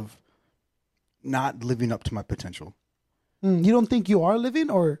of not living up to my potential. You don't think you are living,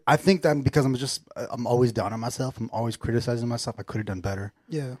 or I think that because I'm always down on myself. I'm always criticizing myself. I could have done better.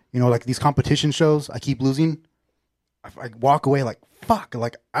 yeah? Like these competition shows, I keep losing. I walk away like, fuck,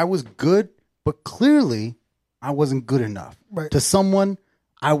 like I was good, but clearly I wasn't good enough. Right. To someone,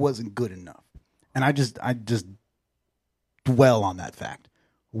 I wasn't good enough. And I just dwell on that fact.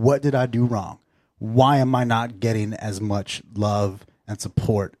 What did I do wrong? Why am I not getting as much love and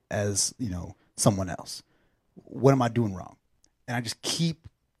support as, someone else? What am I doing wrong? And I just keep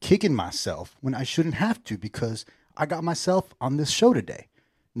kicking myself when I shouldn't have to because I got myself on this show today.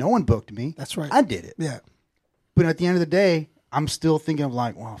 No one booked me. That's right. I did it. Yeah. But at the end of the day, I'm still thinking of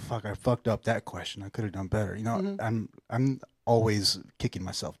like, well, fuck, I fucked up that question. I could have done better. I'm always kicking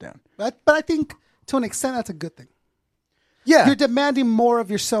myself down. But I think to an extent that's a good thing. Yeah. You're demanding more of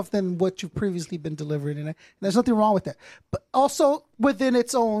yourself than what you've previously been delivering, and there's nothing wrong with that. But also within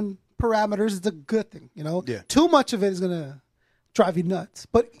its own parameters, it's a good thing. Yeah. Too much of it is gonna drive you nuts,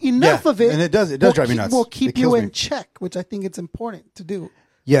 but enough of it, and it does will drive me nuts. Will It keep kills you in me. check, which I think it's important to do.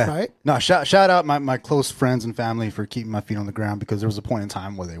 Yeah. Right? No, shout out my close friends and family for keeping my feet on the ground because there was a point in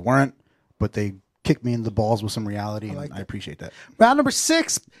time where they weren't, but they kicked me in the balls with some reality, and I appreciate that. Round number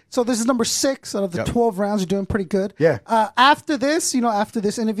 6. So this is number 6 out of the 12 rounds. You're doing pretty good. Yeah. After this, after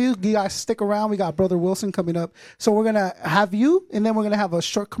this interview, you guys stick around. We got Brother Wilson coming up. So we're going to have you, and then we're going to have a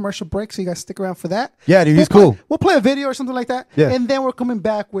short commercial break. So you guys stick around for that. Yeah, dude, he's cool. We'll play a video or something like that. Yeah. And then we're coming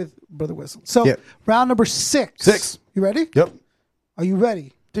back with Brother Wilson. So round number 6. 6. You ready? Yep. Are you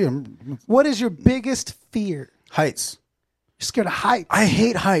ready? Dude, What is your biggest fear? heights. scared of heights. I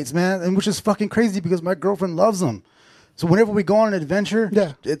hate heights, man, and which is fucking crazy because my girlfriend loves them. So whenever we go on an adventure,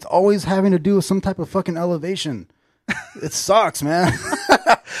 it's always having to do with some type of fucking elevation. It sucks, man.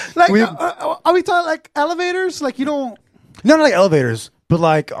 Like, are we talking like elevators? Like you don't... Not like elevators, but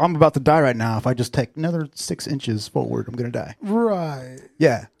like I'm about to die right now. If I just take another 6 inches forward, I'm gonna die. Right.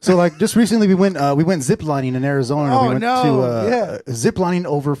 Yeah. So like just recently we went ziplining in Arizona. Oh, we went to ziplining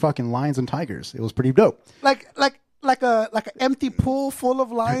over fucking lions and tigers. It was pretty dope. Like an empty pool full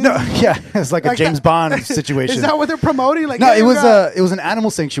of lions. No, yeah, it's like a James Bond situation. Is that what they're promoting? Like, no, it was an animal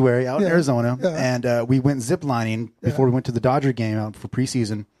sanctuary out in Arizona, and we went ziplining before we went to the Dodger game out for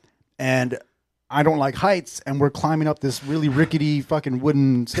preseason, and I don't like heights, and we're climbing up this really rickety fucking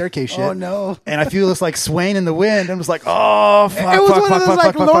wooden staircase shit. Oh no! And I feel this like swaying in the wind. I'm just like, oh fuck! It was fuck, one fuck, of those fuck,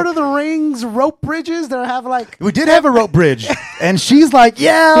 like fuck, Lord fuck. of the Rings rope bridges that have like. We did have a rope bridge, and she's like,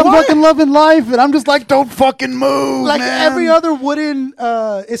 "Yeah, I'm fucking loving life," and I'm just like, "Don't fucking move." Like man. every other wooden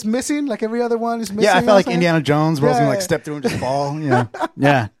is missing. Like every other one is missing. Yeah, I felt like Indiana Jones, where I was gonna like Yeah. step through and just fall.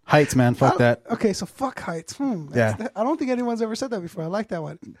 Yeah, heights, man. Fuck that. Okay, so fuck heights. Yeah. I don't think anyone's ever said that before. I like that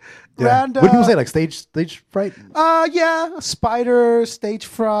one. Yeah. And, What do people say? Like stage fright? Yeah, spider, stage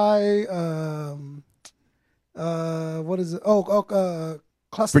fry. What is it?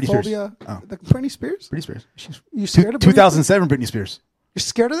 Claustrophobia. Oh. Like Britney Spears. Britney Spears. She's You scared of Britney 2007 Britney Spears. You're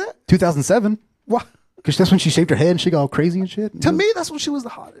scared of that? 2007. What? Because that's when she shaved her head and she got all crazy and shit. To me, that's when she was the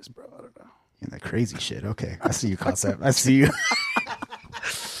hottest, bro. I don't know. Yeah, that crazy shit. Okay, I see you, concept. I see you.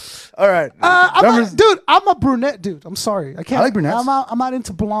 All right, I'm a brunette dude. I'm sorry. I can't. I like brunettes. I'm not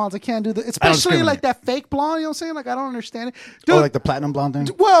into blondes. I can't do that. Especially discriminate. like that fake blonde. You know what I'm saying? Like I don't understand it. Dude, like the platinum blonde thing.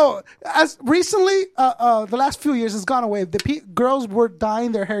 well, as recently, the last few years, it's gone away. Girls were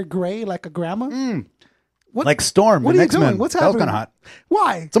dyeing their hair gray like a grandma. What, Like Storm. What in are you X-Men. doing? What's That was happening? kind of hot.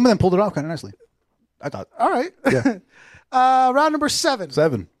 Why? Some of them pulled it off kind of nicely. I thought. All right. Yeah. Round number 7.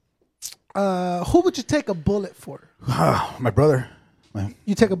 7. Who would you take a bullet for? My brother.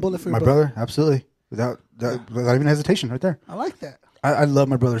 You take a bullet for your My brother. Absolutely. Without even hesitation, right there. I like that. I love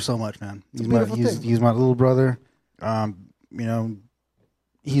my brother so much, man. He's my little brother.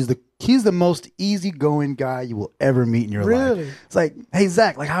 He's the most easygoing guy you will ever meet in your Really? life. It's like, hey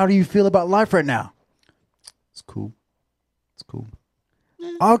Zach, like how do you feel about life right now? It's cool.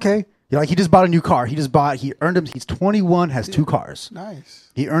 Okay. Yeah, like he just bought a new car. He's 21, has 2 cars. Nice.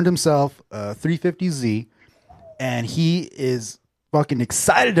 He earned himself a 350Z, and he is fucking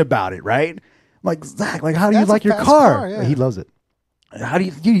excited about it, right? I'm like, Zach, like, how do you That's like a your fast car? car, yeah. He loves it. How do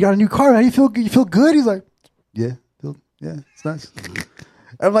you got a new car? How do you feel? You feel good? He's like, yeah, it's nice.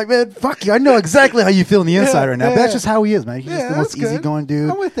 I'm like, man, fuck you. I know exactly how you feel on the inside right now. But that's just how he is, man. He's just the most easygoing dude.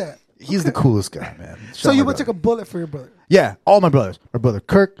 I'm with that. He's the coolest guy, man. So you would take a bullet for your brother? Yeah, all my brothers. My brother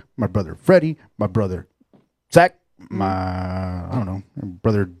Kirk, my brother Freddie, my brother Zach, my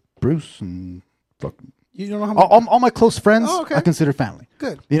brother Bruce, and fucking You don't know how many? all my close friends. Oh, okay. I consider family.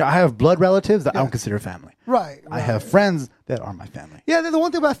 Good. I have blood relatives that I don't consider family. Right. I have friends that are my family. Yeah, the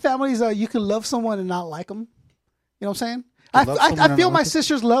one thing about family is you can love someone and not like them. You know what I'm saying? love someone I and feel not my like them?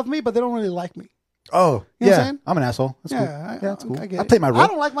 sisters love me, but they don't really like me. Oh, You know what I'm yeah. saying? I'm an asshole. That's cool. Yeah, That's cool. I get I it. play my role. I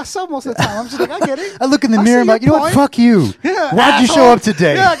don't like myself most of the time. I'm just like, I get it. I look in the I mirror see and I'm like, you your know what? point. Fuck you. Yeah, Why'd you show asshole. up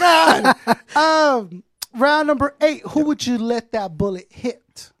today? Yeah, God. Round number 8. Who would you let that bullet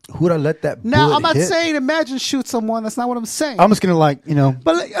hit? Who would I let that Now, bullet I'm not hit? saying imagine shoot someone. That's not what I'm saying. I'm just going to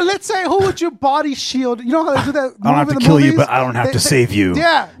But let's say, who would your body shield? You know how they do that? I don't have to kill you, but I don't have to save you.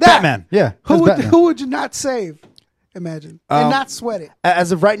 Yeah, that. Batman. Yeah. Who that's Batman. would you not save? Imagine and not sweat it.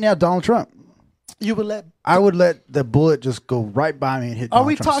 As of right now, Donald Trump. You would let. I would let the bullet just go right by me and hit Are Donald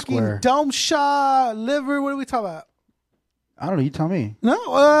we Trump talking square. dome shot, liver? What are we talking about? I don't know. You tell me. No,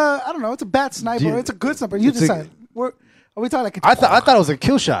 I don't know. It's a bad sniper. Dude, It's a good sniper. You it's a- decide. Are we talking like? I thought it was a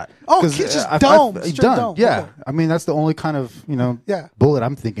kill shot. Oh, 'Cause, it's just I- dome, I- straight done. dome. Yeah. Okay. I mean, that's the only kind of Yeah. bullet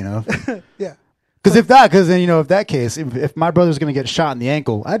I'm thinking of. Yeah. Because if that case, if my brother's gonna get shot in the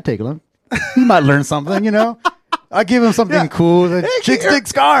ankle, I'd take him. He might learn something. I'd give him something Yeah. cool. The chicks dig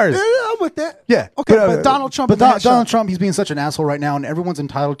scars. Yeah, I'm with that. Yeah. Okay, but Donald Trump. But in the Donald headshot. Trump, he's being such an asshole right now, and everyone's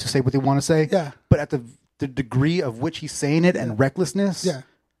entitled to say what they want to say. Yeah. But at the degree of which he's saying it and recklessness, Yeah.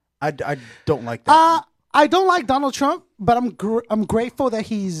 I don't like that. I don't like Donald Trump, but I'm grateful that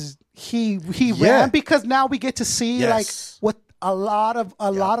he Yeah. ran because now we get to see Yes. like what a lot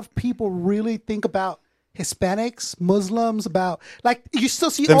of people really think about Hispanics, Muslims, about like you still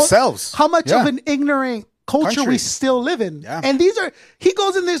see Themselves. how much Yeah. of an ignorant culture we Country. still live in. Yeah. And he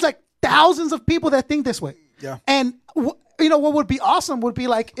goes in, there's like thousands of people that think this way. Yeah. And what would be awesome would be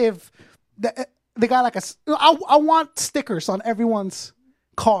like if the guy like I want stickers on everyone's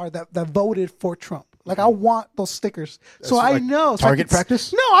car that voted for Trump. Like I want those stickers. So I like know. So target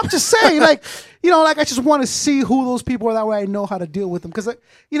practice? No, I'm just saying, like, like I just want to see who those people are. That way I know how to deal with them. Because,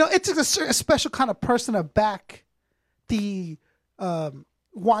 it takes a special kind of person to back the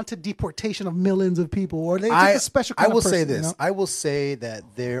wanted deportation of millions of people. Or they take a special kind of person. I will say this. I will say that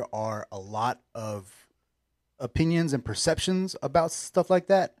there are a lot of opinions and perceptions about stuff like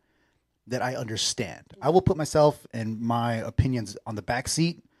that I understand. I will put myself and my opinions on the back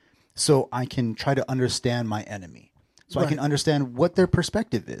seat so I can try to understand my enemy. So I can understand what their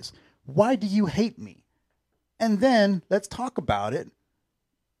perspective is. Why do you hate me? And then let's talk about it.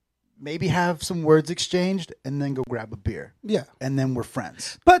 Maybe have some words exchanged and then go grab a beer. Yeah. And then we're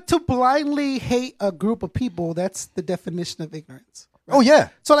friends. But to blindly hate a group of people, that's the definition of ignorance. Right? Oh, yeah.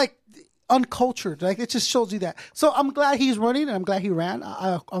 So like uncultured, like it just shows you that. So I'm glad he's running and I'm glad he ran.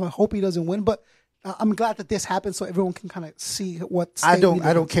 I hope he doesn't win, but I'm glad that this happened so everyone can kind of see what I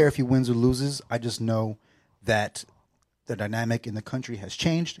don't care if he wins or loses. I just know that the dynamic in the country has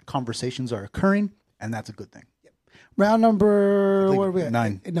changed. Conversations are occurring, and that's a good thing. Round number what are we at?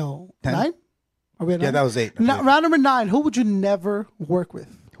 9. No. 10? 9? Are we at 9? Yeah, that was 8. Round number 9. Who would you never work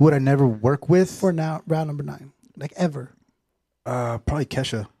with? Who would I never work with? For now, round number 9. Like ever. Probably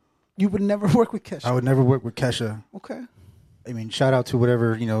Kesha. You would never work with Kesha? I would never work with Kesha. Okay. I mean, shout out to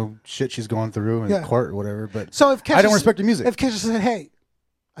whatever, shit she's going through in court or whatever. But so if Kesha, I don't respect her music. If Kesha said, hey,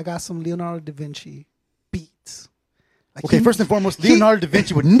 I got some Leonardo da Vinci beats. Like okay, first and foremost, Leonardo da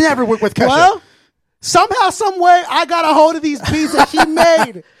Vinci would never work with Kesha. Well, somehow, some way, I got a hold of these beats that he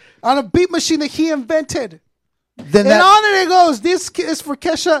made on a beat machine that he invented. Then and on it goes. This is for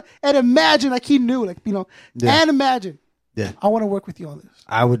Kesha and Imagine, like he knew, and Imagine. Yeah, I want to work with you on this.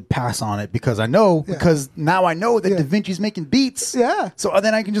 I would pass on it because now I know that Da Vinci's making beats. Yeah, so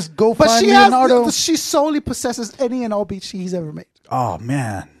then I can just go find Leonardo. She solely possesses any and all beats he's ever made. Oh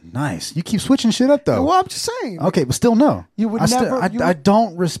man, nice. You keep switching shit up though. Well, I'm just saying. Okay, but still no. You would I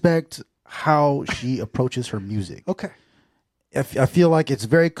don't respect how she approaches her music. Okay. I feel like it's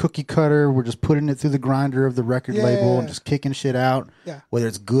very cookie cutter. We're just putting it through the grinder of the record label and just kicking shit out. Yeah. Whether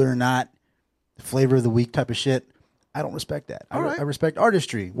it's good or not, the flavor of the week type of shit. I don't respect that. I respect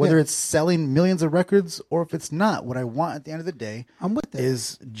artistry, whether it's selling millions of records or if it's not. What I want at the end of the day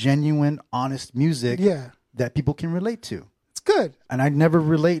is genuine, honest music that people can relate to. It's good. And I never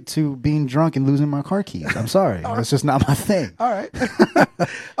relate to being drunk and losing my car keys. I'm sorry. That's just not my thing. All right.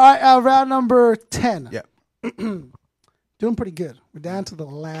 All right, round number 10. Yeah. Doing pretty good. We're down to the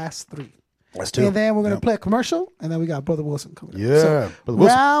last 3. Last 2. And then we're going to play a commercial, and then we got Brother Wilson coming up. Yeah. So,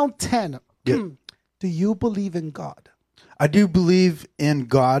 round 10. Yeah. Do you believe in God? I do believe in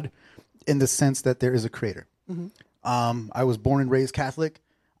God in the sense that there is a creator. Mm-hmm. I was born and raised Catholic.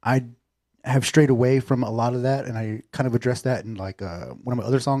 I have strayed away from a lot of that, and I kind of addressed that in like one of my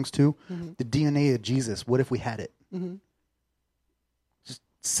other songs too. Mm-hmm. The DNA of Jesus. What if we had it? Mm-hmm. Just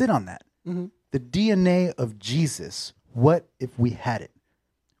sit on that. Mm-hmm. The DNA of Jesus. What if we had it?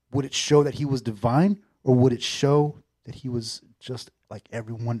 Would it show that he was divine, or would it show that he was just like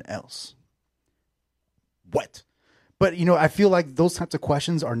everyone else? What? But I feel like those types of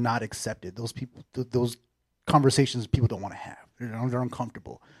questions are not accepted. Those people, those conversations, people don't want to have. They're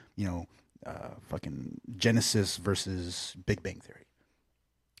uncomfortable. Fucking Genesis versus Big Bang Theory.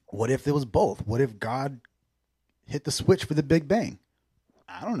 What if it was both? What if God hit the switch for the Big Bang?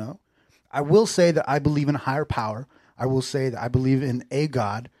 I don't know. I will say that I believe in a higher power. I will say that I believe in a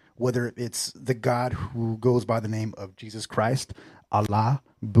God, whether it's the God who goes by the name of Jesus Christ, Allah,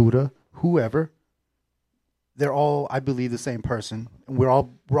 Buddha, whoever. They're all, I believe, the same person. And we're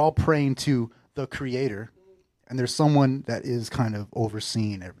all praying to the creator. And there's someone that is kind of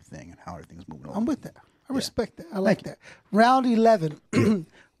overseeing everything and how everything's moving along. I'm with that. I respect that. I like that. Round 11.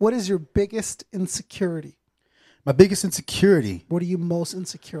 What is your biggest insecurity? My biggest insecurity? What are you most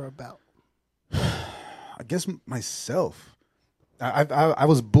insecure about? I guess myself. I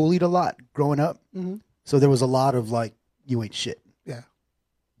was bullied a lot growing up. Mm-hmm. So there was a lot of like, you ain't shit. Yeah.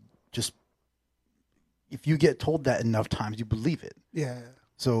 Just, if you get told that enough times, you believe it. Yeah.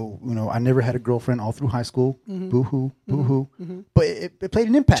 So, I never had a girlfriend all through high school. Mm-hmm. Boo-hoo, boo-hoo. Mm-hmm. But it played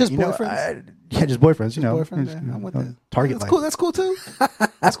an impact. Just boyfriends? Just boyfriends, Boyfriends, yeah. I'm with that. Target That's life. Cool. That's cool, too.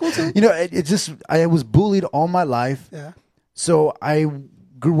 That's cool, too. It just, I was bullied all my life. Yeah. So I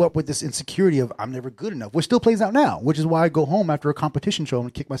grew up with this insecurity of I'm never good enough, which still plays out now, which is why I go home after a competition show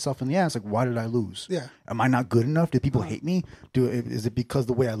and kick myself in the ass. Like, why did I lose? Yeah. Am I not good enough? Do people hate me? Is it because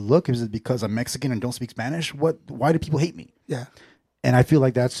the way I look? Is it because I'm Mexican and don't speak Spanish? Why do people hate me? Yeah. And I feel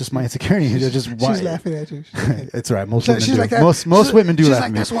like that's just my insecurity. She's laughing at you. It's all right. Most women do. Like most women do laugh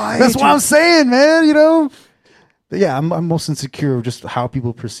at me. That's what I'm saying, man. But yeah, I'm most insecure of just how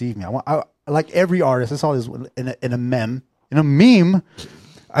people perceive me. like every artist, I saw this in a meme. In a meme,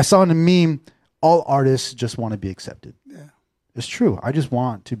 I saw in a meme, all artists just want to be accepted. Yeah. It's true. I just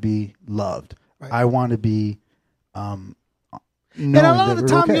want to be loved. Right. I want to be and a lot of the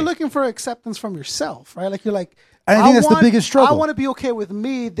time you're looking for acceptance from yourself, right? Like you're like, I think that's the biggest struggle. I want to be okay with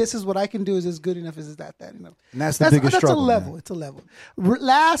me. This is what I can do. Is this good enough? Is that, you know? And that's the biggest struggle. That's a level. Man. It's a level.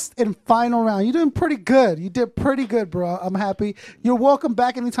 Last and final round. You're doing pretty good. You did pretty good, bro. I'm happy. You're welcome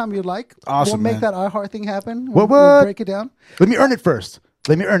back anytime you like. Awesome, We'll make that iHeart thing happen. What? We'll break it down. Let me earn it first.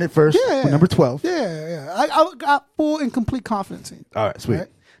 Yeah. Number 12. Yeah. I got full and complete confidence in you. All right, sweet. Right?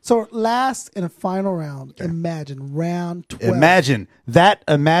 So last and final round. Okay. Imagine round 12. Imagine that.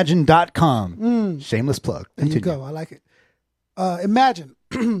 Imagine.com. Shameless plug. There you go. I like it. Imagine.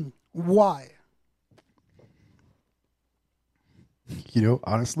 Why? You know,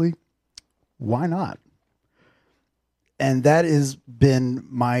 honestly, why not? And that has been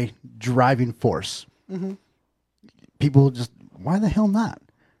my driving force. Mm-hmm. People just, why the hell not?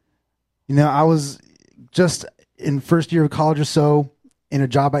 You know, I was just in first year of college or so, in a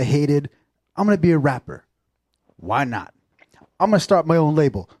job I hated. I'm going to be a rapper. Why not? I'm going to start my own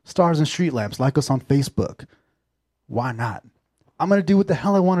label, Stars and Street Lamps, like us on Facebook. Why not? I'm going to do what the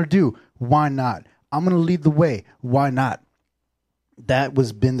hell I want to do. Why not? I'm going to lead the way. Why not? That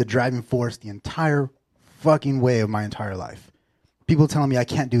was been the driving force the entire fucking way of my entire life. People telling me I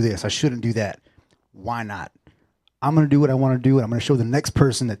can't do this, I shouldn't do that. Why not? I'm going to do what I want to do, and I'm going to show the next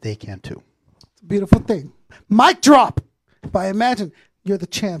person that they can too. It's a beautiful thing. Mic drop by Imagine. You're the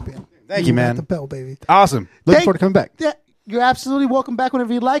champion. Thank you, man. The bell, baby. Awesome. Looking forward to coming back. Yeah, you're absolutely welcome back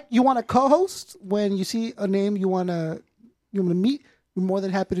whenever you like. You want to co-host when you see a name you want to meet? You're more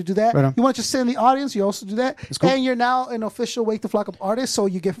than happy to do that. Right, you want to just send the audience? You also do that. Cool. And you're now an official Wake the Flock Up artist, so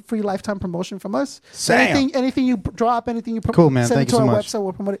you get free lifetime promotion from us. Anything you drop, anything you promote, cool, man. Send Thank it to you our so much. website.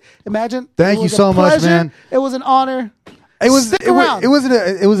 We'll promote it. Imagine. Thank you so much, man. It was an honor. Stick around. It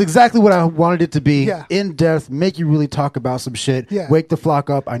was exactly what I wanted it to be. Yeah. In depth, make you really talk about some shit. Yeah. Wake the flock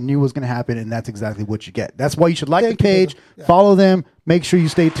up. I knew it was going to happen, and that's exactly what you get. That's why you should like the page, follow them, make sure you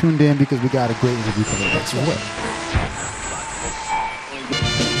stay tuned in because we got a great interview coming next week.